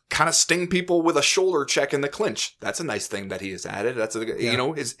really kind of sting people with a shoulder check in the clinch. That's a nice thing that he has added. You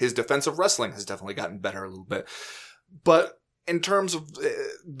know, his defensive wrestling has definitely gotten better a little bit. But in terms of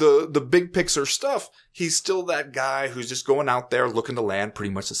the big picture stuff, he's still that guy who's just going out there looking to land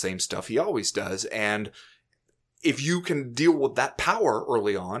pretty much the same stuff he always does. And if you can deal with that power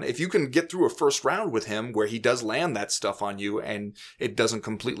early on, if you can get through a first round with him where he does land that stuff on you and it doesn't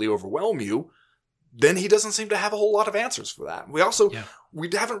completely overwhelm you, then he doesn't seem to have a whole lot of answers for that. We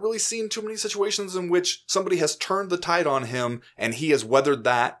haven't really seen too many situations in which somebody has turned the tide on him and he has weathered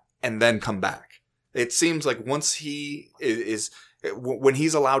that and then come back. It seems like once he when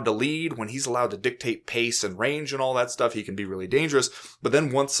he's allowed to lead, when he's allowed to dictate pace and range and all that stuff, he can be really dangerous. But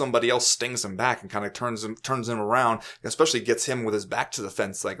then once somebody else stings him back and kind of turns him around, especially gets him with his back to the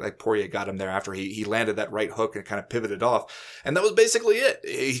fence, like Poirier got him there after he landed that right hook and kind of pivoted off. And that was basically it.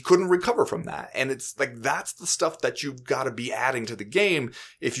 He couldn't recover from that. And it's like, that's the stuff that you've got to be adding to the game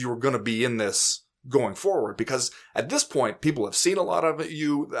if you were going to be in this going forward, because at this point, people have seen a lot of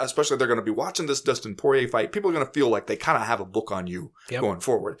you, especially they're going to be watching this Dustin Poirier fight. People are going to feel like they kind of have a book on you going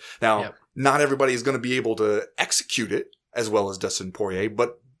forward. Now, not everybody is going to be able to execute it as well as Dustin Poirier,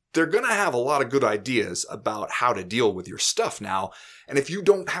 but they're going to have a lot of good ideas about how to deal with your stuff now. And if you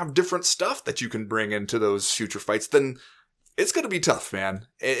don't have different stuff that you can bring into those future fights, then it's going to be tough, man.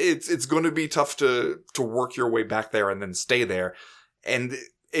 It's going to be tough to work your way back there and then stay there. And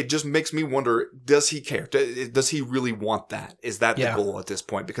it just makes me wonder, does he care? Does he really want that? Is that the goal at this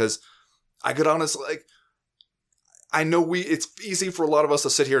point? Because I could honestly, I know it's easy for a lot of us to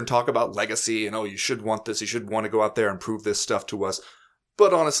sit here and talk about legacy and, you should want this. You should want to go out there and prove this stuff to us.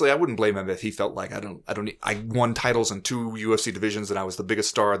 But honestly, I wouldn't blame him if he felt like I won titles in 2 UFC divisions and I was the biggest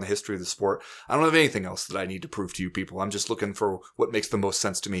star in the history of the sport. I don't have anything else that I need to prove to you people. I'm just looking for what makes the most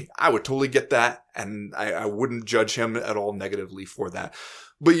sense to me. I would totally get that, and I wouldn't judge him at all negatively for that.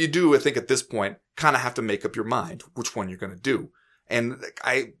 But you do, I think at this point, kind of have to make up your mind which one you're going to do. And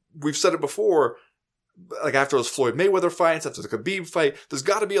we've said it before, like after those Floyd Mayweather fights, after the Khabib fight, there's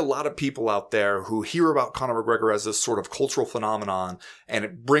got to be a lot of people out there who hear about Conor McGregor as this sort of cultural phenomenon, and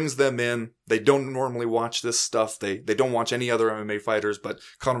it brings them in. They don't normally watch this stuff. They don't watch any other MMA fighters, but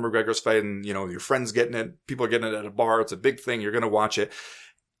Conor McGregor's fighting, your friends getting it, people are getting it at a bar. It's a big thing. You're going to watch it.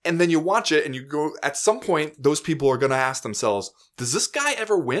 And then you watch it and you go, at some point, those people are going to ask themselves, does this guy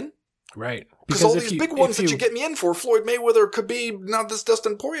ever win? Right. Because all these big ones that you get me in for, Floyd Mayweather, Khabib, now this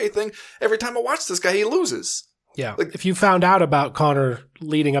Dustin Poirier thing, every time I watch this guy, he loses. Yeah. If you found out about Conor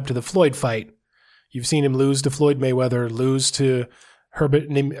leading up to the Floyd fight, you've seen him lose to Floyd Mayweather, lose to Habib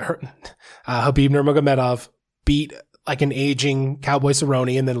Nurmagomedov, beat like an aging Cowboy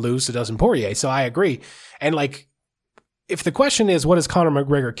Cerrone, and then lose to Dustin Poirier. So I agree. And if the question is, what does Conor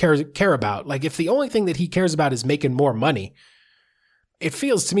McGregor care about? If the only thing that he cares about is making more money, it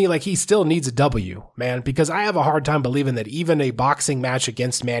feels to me like he still needs a W, man, because I have a hard time believing that even a boxing match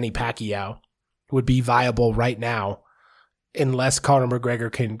against Manny Pacquiao would be viable right now unless Conor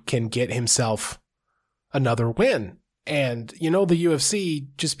McGregor can get himself another win. And, the UFC,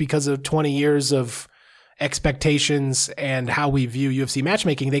 just because of 20 years of expectations and how we view UFC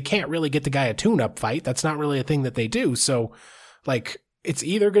matchmaking, they can't really get the guy a tune-up fight. That's not really a thing that they do. So, it's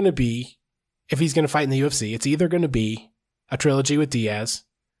either going to be, if he's going to fight in the UFC, it's either going to be a trilogy with Diaz,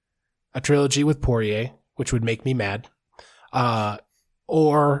 a trilogy with Poirier, which would make me mad,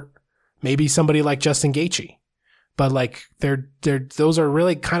 or maybe somebody like Justin Gaethje. But those are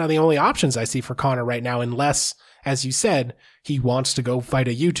really kind of the only options I see for Conor right now, unless, as you said, he wants to go fight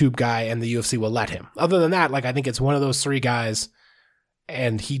a YouTube guy and the UFC will let him. Other than that, I think it's one of those 3 guys,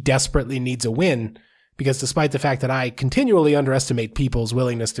 and he desperately needs a win. Because despite the fact that I continually underestimate people's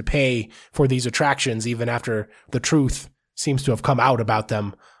willingness to pay for these attractions, even after the truth seems to have come out about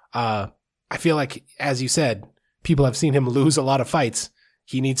them, I feel like, as you said, people have seen him lose a lot of fights.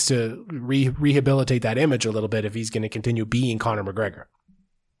 He needs to rehabilitate that image a little bit if he's going to continue being Conor McGregor.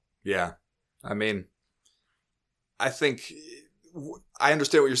 Yeah. I mean, I think I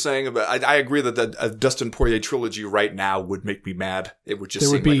understand what you're saying about. I agree that a Dustin Poirier trilogy right now would make me mad. It would just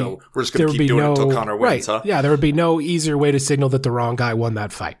seem like, we're just going to keep doing it until Conor wins, huh? Yeah, there would be no easier way to signal that the wrong guy won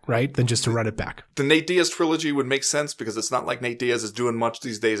that fight, right? Than just to run it back. The Nate Diaz trilogy would make sense because it's not like Nate Diaz is doing much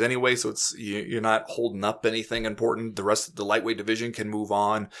these days anyway, so you're not holding up anything important. The rest of the lightweight division can move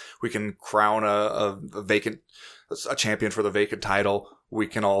on. We can crown a champion for the vacant title. We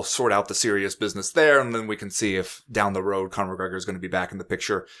can all sort out the serious business there, and then we can see if down the road Conor McGregor is going to be back in the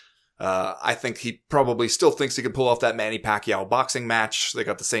picture. I think he probably still thinks he can pull off that Manny Pacquiao boxing match. They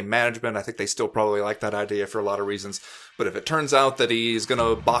got the same management. I think they still probably like that idea for a lot of reasons. But if it turns out that he's going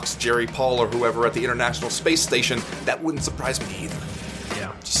to box Jerry Paul or whoever at the International Space Station, that wouldn't surprise me either.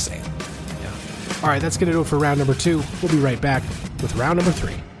 Yeah. Just saying. Yeah. All right, that's going to do it for round number 2. We'll be right back with round number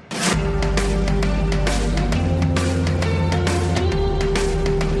 3.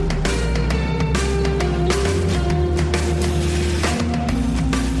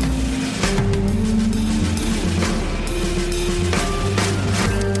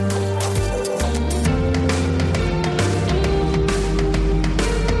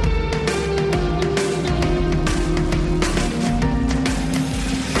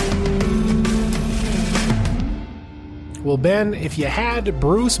 Well, Ben, if you had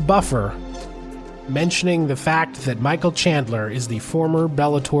Bruce Buffer mentioning the fact that Michael Chandler is the former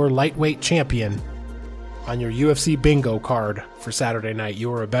Bellator lightweight champion on your UFC bingo card for Saturday night, you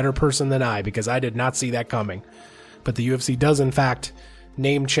are a better person than I, because I did not see that coming. But the UFC does, in fact,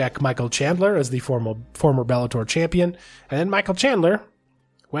 name check Michael Chandler as the former Bellator champion. And then Michael Chandler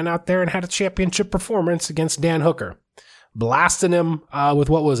went out there and had a championship performance against Dan Hooker, blasting him with,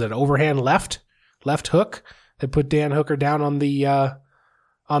 what was it, overhand left hook that put Dan Hooker down on the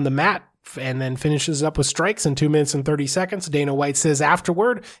mat, and then finishes up with strikes in 2 minutes and 30 seconds. Dana White says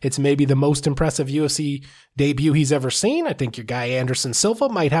afterward, it's maybe the most impressive UFC debut he's ever seen. I think your guy Anderson Silva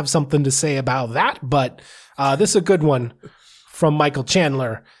might have something to say about that, but this is a good one from Michael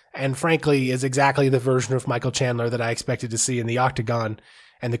Chandler, and frankly is exactly the version of Michael Chandler that I expected to see in the octagon.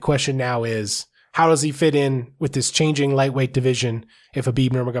 And the question now is, how does he fit in with this changing lightweight division if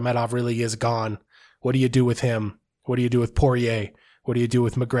Khabib Nurmagomedov really is gone? What do you do with him? What do you do with Poirier? What do you do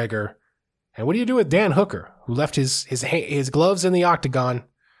with McGregor? And what do you do with Dan Hooker, who left his gloves in the octagon?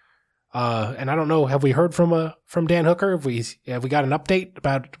 And I don't know, have we heard from Dan Hooker? Have we got an update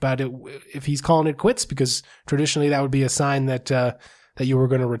about it, if he's calling it quits? Because traditionally that would be a sign that you were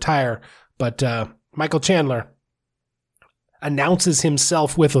going to retire. But Michael Chandler announces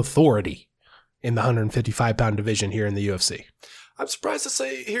himself with authority in the 155-pound division here in the UFC. I'm surprised to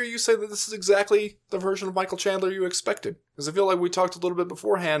hear you say that this is exactly the version of Michael Chandler you expected. Because I feel like we talked a little bit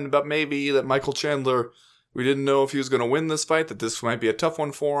beforehand about maybe that Michael Chandler, we didn't know if he was going to win this fight, that this might be a tough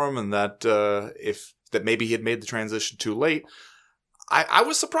one for him, and that that maybe he had made the transition too late. I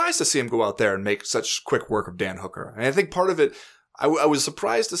was surprised to see him go out there and make such quick work of Dan Hooker. And I think part of it, I was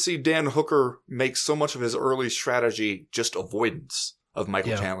surprised to see Dan Hooker make so much of his early strategy just avoidance of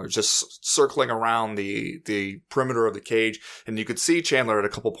Michael Chandler, just circling around the perimeter of the cage. And you could see Chandler at a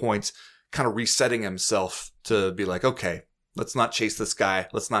couple points kind of resetting himself to be like, okay, let's not chase this guy.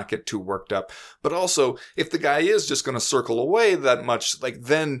 Let's not get too worked up. But also, if the guy is just going to circle away that much, like,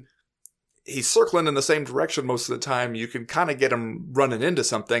 then he's circling in the same direction most of the time. You can kind of get him running into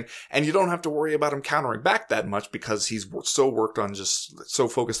something, and you don't have to worry about him countering back that much because he's so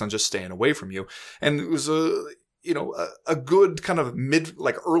focused on just staying away from you. And it was a good kind of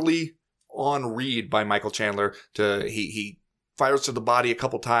early on read by Michael Chandler he fires to the body a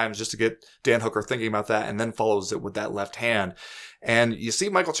couple times just to get Dan Hooker thinking about that, and then follows it with that left hand. And you see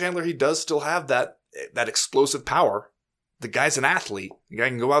Michael Chandler, he does still have that explosive power. The guy's an athlete. The guy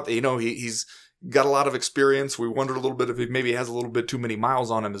can go out there, he's got a lot of experience. We wondered a little bit if he maybe has a little bit too many miles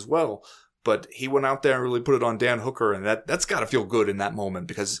on him as well. But he went out there and really put it on Dan Hooker, and that's got to feel good in that moment,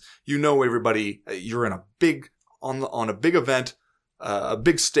 because everybody, you're in a big on a big event, a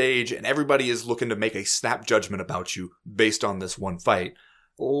big stage, and everybody is looking to make a snap judgment about you based on this one fight.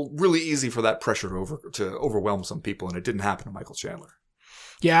 Really easy for that pressure to overwhelm some people, and it didn't happen to Michael Chandler.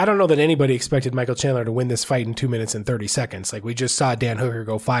 Yeah, I don't know that anybody expected Michael Chandler to win this fight in 2 minutes and 30 seconds. Like, we just saw Dan Hooker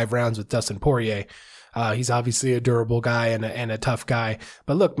go 5 rounds with Dustin Poirier. He's obviously a durable guy and a tough guy.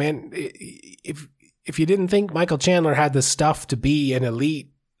 But look, man, if you didn't think Michael Chandler had the stuff to be an elite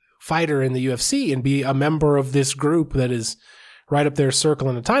fighter in the UFC and be a member of this group that is right up there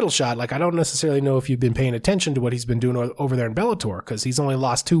circling a title shot, like, I don't necessarily know if you've been paying attention to what he's been doing over there in Bellator, because he's only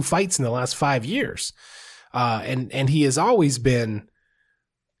lost 2 fights in the last 5 years. And he has always been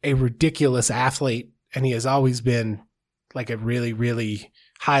a ridiculous athlete, and he has always been like a really, really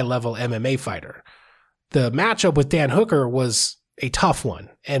high-level MMA fighter. The matchup with Dan Hooker was a tough one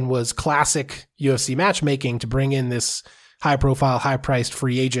and was classic UFC matchmaking to bring in this high-profile, high-priced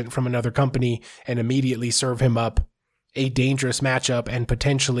free agent from another company and immediately serve him up a dangerous matchup and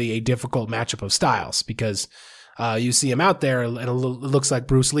potentially a difficult matchup of styles, because you see him out there and it looks like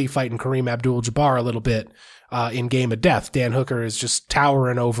Bruce Lee fighting Kareem Abdul-Jabbar a little bit in Game of Death. Dan Hooker is just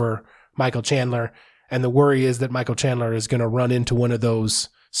towering over Michael Chandler, and the worry is that Michael Chandler is going to run into one of those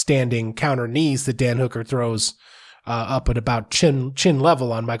standing counter knees that Dan Hooker throws up at about chin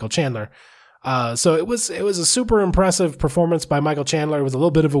level on Michael Chandler. So it was a super impressive performance by Michael Chandler. It was a little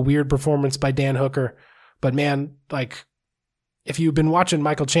bit of a weird performance by Dan Hooker, but man, like, if you've been watching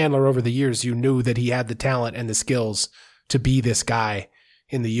Michael Chandler over the years, you knew that he had the talent and the skills to be this guy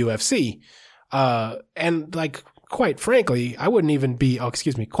in the UFC. And like, quite frankly, I wouldn't even be,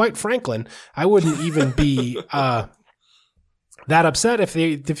 quite Franklin, I wouldn't even be that upset if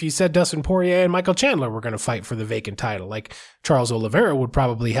you said Dustin Poirier and Michael Chandler were going to fight for the vacant title. Like, Charles Oliveira would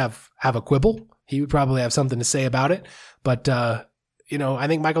probably have a quibble. He would probably have something to say about it. But, I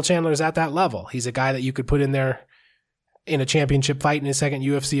think Michael Chandler is at that level. He's a guy that you could put in there in a championship fight in his second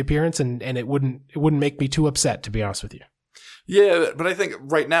UFC appearance, and it wouldn't make me too upset, to be honest with you. Yeah, but I think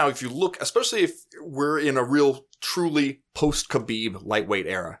right now, if you look, especially if we're in a real, truly post-Khabib lightweight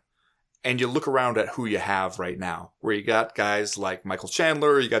era, and you look around at who you have right now, where you got guys like Michael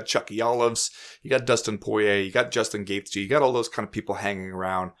Chandler, you got Chucky Olives, you got Dustin Poirier, you got Justin Gaethje, you got all those kind of people hanging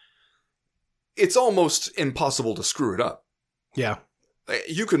around. It's almost impossible to screw it up. Yeah.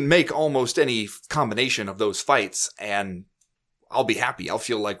 You can make almost any combination of those fights, and I'll be happy. I'll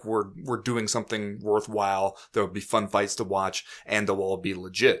feel like we're doing something worthwhile. There'll be fun fights to watch, and they'll all be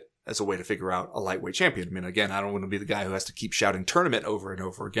legit as a way to figure out a lightweight champion. I mean, again, I don't want to be the guy who has to keep shouting tournament over and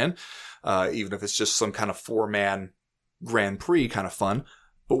over again, even if it's just some kind of 4-man Grand Prix kind of fun.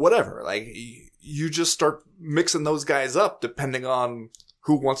 But whatever, like, you just start mixing those guys up depending on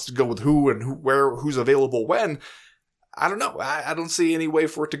who wants to go with who and who's available when. I don't know. I don't see any way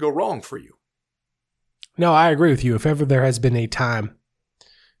for it to go wrong for you. No, I agree with you. If ever there has been a time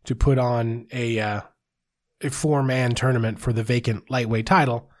to put on a 4-man tournament for the vacant lightweight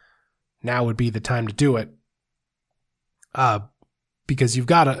title, now would be the time to do it. Because you've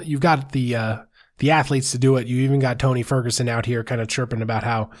got the athletes to do it. You even got Tony Ferguson out here kind of chirping about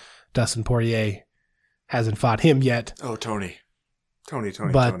how Dustin Poirier hasn't fought him yet. Oh, Tony. Tony.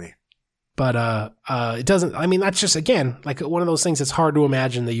 But it doesn't, I mean, that's just, again, like one of those things that's hard to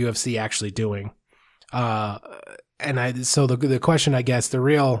imagine the UFC actually doing. So the question, I guess, the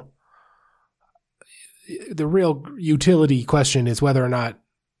real utility question is whether or not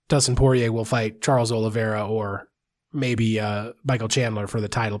Dustin Poirier will fight Charles Oliveira or maybe Michael Chandler for the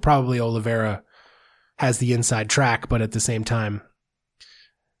title. Probably Oliveira has the inside track, but at the same time,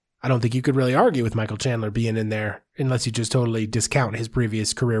 I don't think you could really argue with Michael Chandler being in there unless you just totally discount his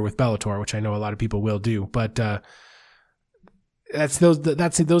previous career with Bellator, which I know a lot of people will do. But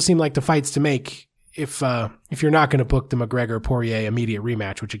those seem like the fights to make if you're not going to book the McGregor-Poirier immediate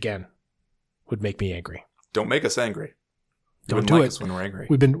rematch, which again would make me angry. Don't make us angry. Don't do it when we're angry.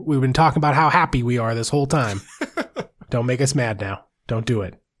 We've been talking about how happy we are this whole time. Don't make us mad now. Don't do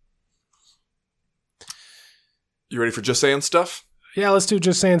it. You ready for just saying stuff? Yeah, let's do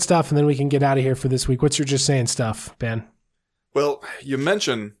just saying stuff, and then we can get out of here for this week. What's your just saying stuff, Ben? Well, you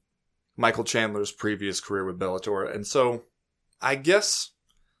mentioned Michael Chandler's previous career with Bellator, and so I guess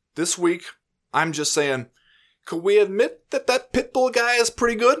this week I'm just saying, could we admit that Pitbull guy is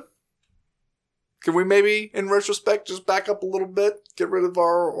pretty good? Can we maybe, in retrospect, just back up a little bit, get rid of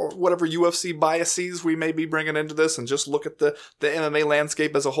our or whatever UFC biases we may be bringing into this, and just look at the MMA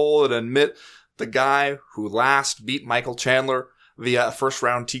landscape as a whole and admit the guy who last beat Michael Chandler via a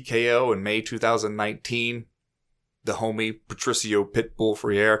first-round TKO in May 2019, the homie Patricio Pitbull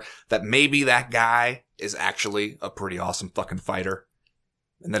Freire, that maybe that guy is actually a pretty awesome fucking fighter.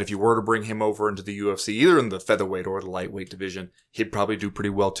 And that if you were to bring him over into the UFC, either in the featherweight or the lightweight division, he'd probably do pretty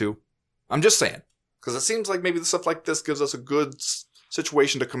well too. I'm just saying. Because it seems like maybe the stuff like this gives us a good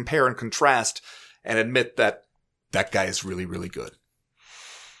situation to compare and contrast and admit that that guy is really, really good.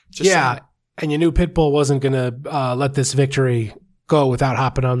 Just saying. And you knew Pitbull wasn't going to let this victory go without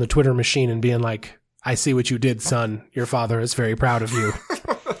hopping on the Twitter machine and being like, I see what you did, son. Your father is very proud of you.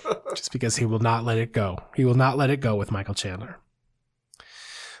 Just because he will not let it go. He will not let it go with Michael Chandler.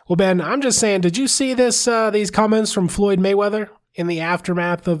 Well, Ben, I'm just saying, did you see these comments from Floyd Mayweather in the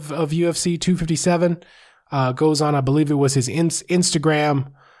aftermath of UFC 257? Goes on, I believe it was his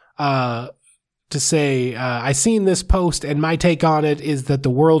Instagram, to say, I seen this post and my take on it is that the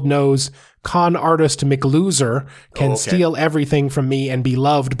world knows con artist McLoser can steal everything from me and be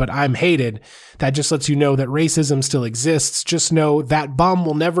loved, but I'm hated. That just lets you know that racism still exists. Just know that bum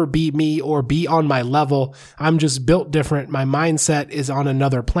will never beat me or be on my level. I'm just built different. My mindset is on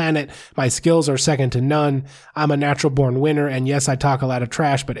another planet. My skills are second to none. I'm a natural born winner. And yes, I talk a lot of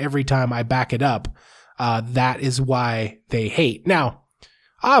trash, but every time I back it up, that is why they hate. Now,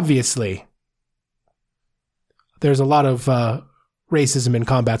 obviously, there's a lot of racism in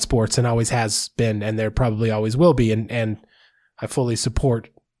combat sports and always has been, and there probably always will be. And I fully support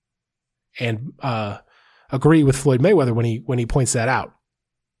and agree with Floyd Mayweather when he points that out.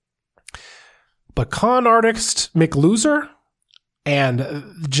 But con artist McLoser and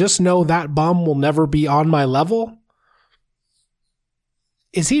just know that bum will never be on my level.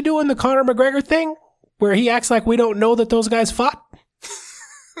 Is he doing the Conor McGregor thing where he acts like we don't know that those guys fought?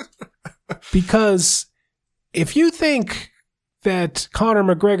 Because if you think that Conor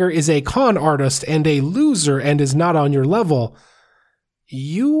McGregor is a con artist and a loser and is not on your level,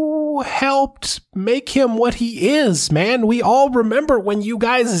 you helped make him what he is, man. We all remember when you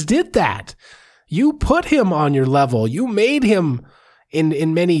guys did that. You put him on your level. You made him,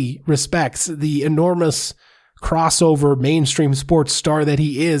 in many respects, the enormous crossover mainstream sports star that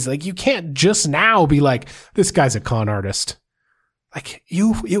he is. Like, you can't just now be like, this guy's a con artist. Like,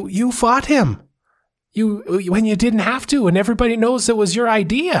 you fought him. When you didn't have to, and everybody knows it was your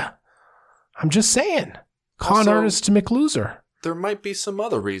idea. I'm just saying. Con artist to McLoser. There might be some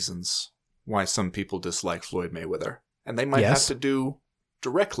other reasons why some people dislike Floyd Mayweather. And they might have to do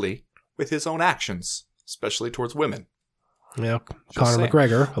directly with his own actions, especially towards women. Yeah, Conor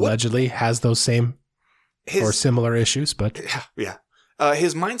McGregor allegedly has those same or similar issues, but... Yeah.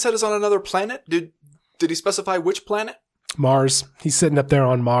 His mindset is on another planet? Did he specify which planet? Mars. He's sitting up there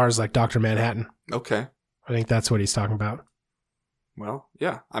on Mars like Dr. Manhattan. Okay. I think that's what he's talking about. Well,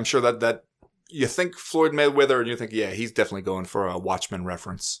 yeah. I'm sure that you think Floyd Mayweather and you think, yeah, he's definitely going for a Watchmen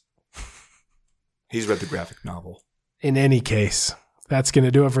reference. He's read the graphic novel. In any case, that's going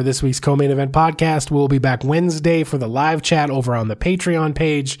to do it for this week's Co-Main Event podcast. We'll be back Wednesday for the live chat over on the Patreon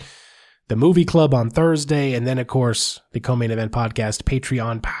page, the Movie Club on Thursday, and then, of course, the Co-Main Event podcast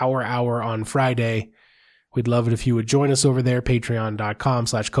Patreon Power Hour on Friday. We'd love it if you would join us over there,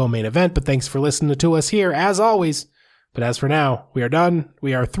 patreon.com/co-main event. But thanks for listening to us here, as always. But as for now, we are done.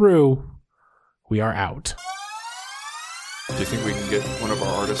 We are through. We are out. Do you think we can get one of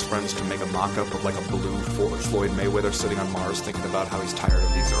our artist friends to make a mock-up of like a blue Floyd Mayweather sitting on Mars thinking about how he's tired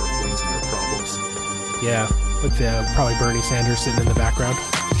of these Earthlings and their problems? Yeah, with probably Bernie Sanders sitting in the background.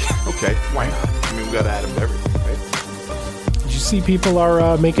 Okay, why not? I mean, we got to add him to everything, right? Did you see people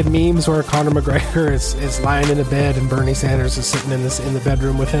are making memes where Conor McGregor is lying in a bed and Bernie Sanders is sitting in the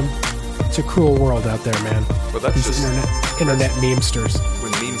bedroom with him? It's a cruel world out there, man. Well, that's these just internet memesters.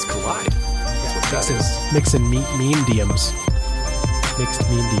 When memes collide. Mixing meme-diems. Mixed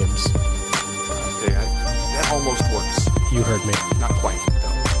meme-diems. Okay, that almost works. You heard me. Not quite.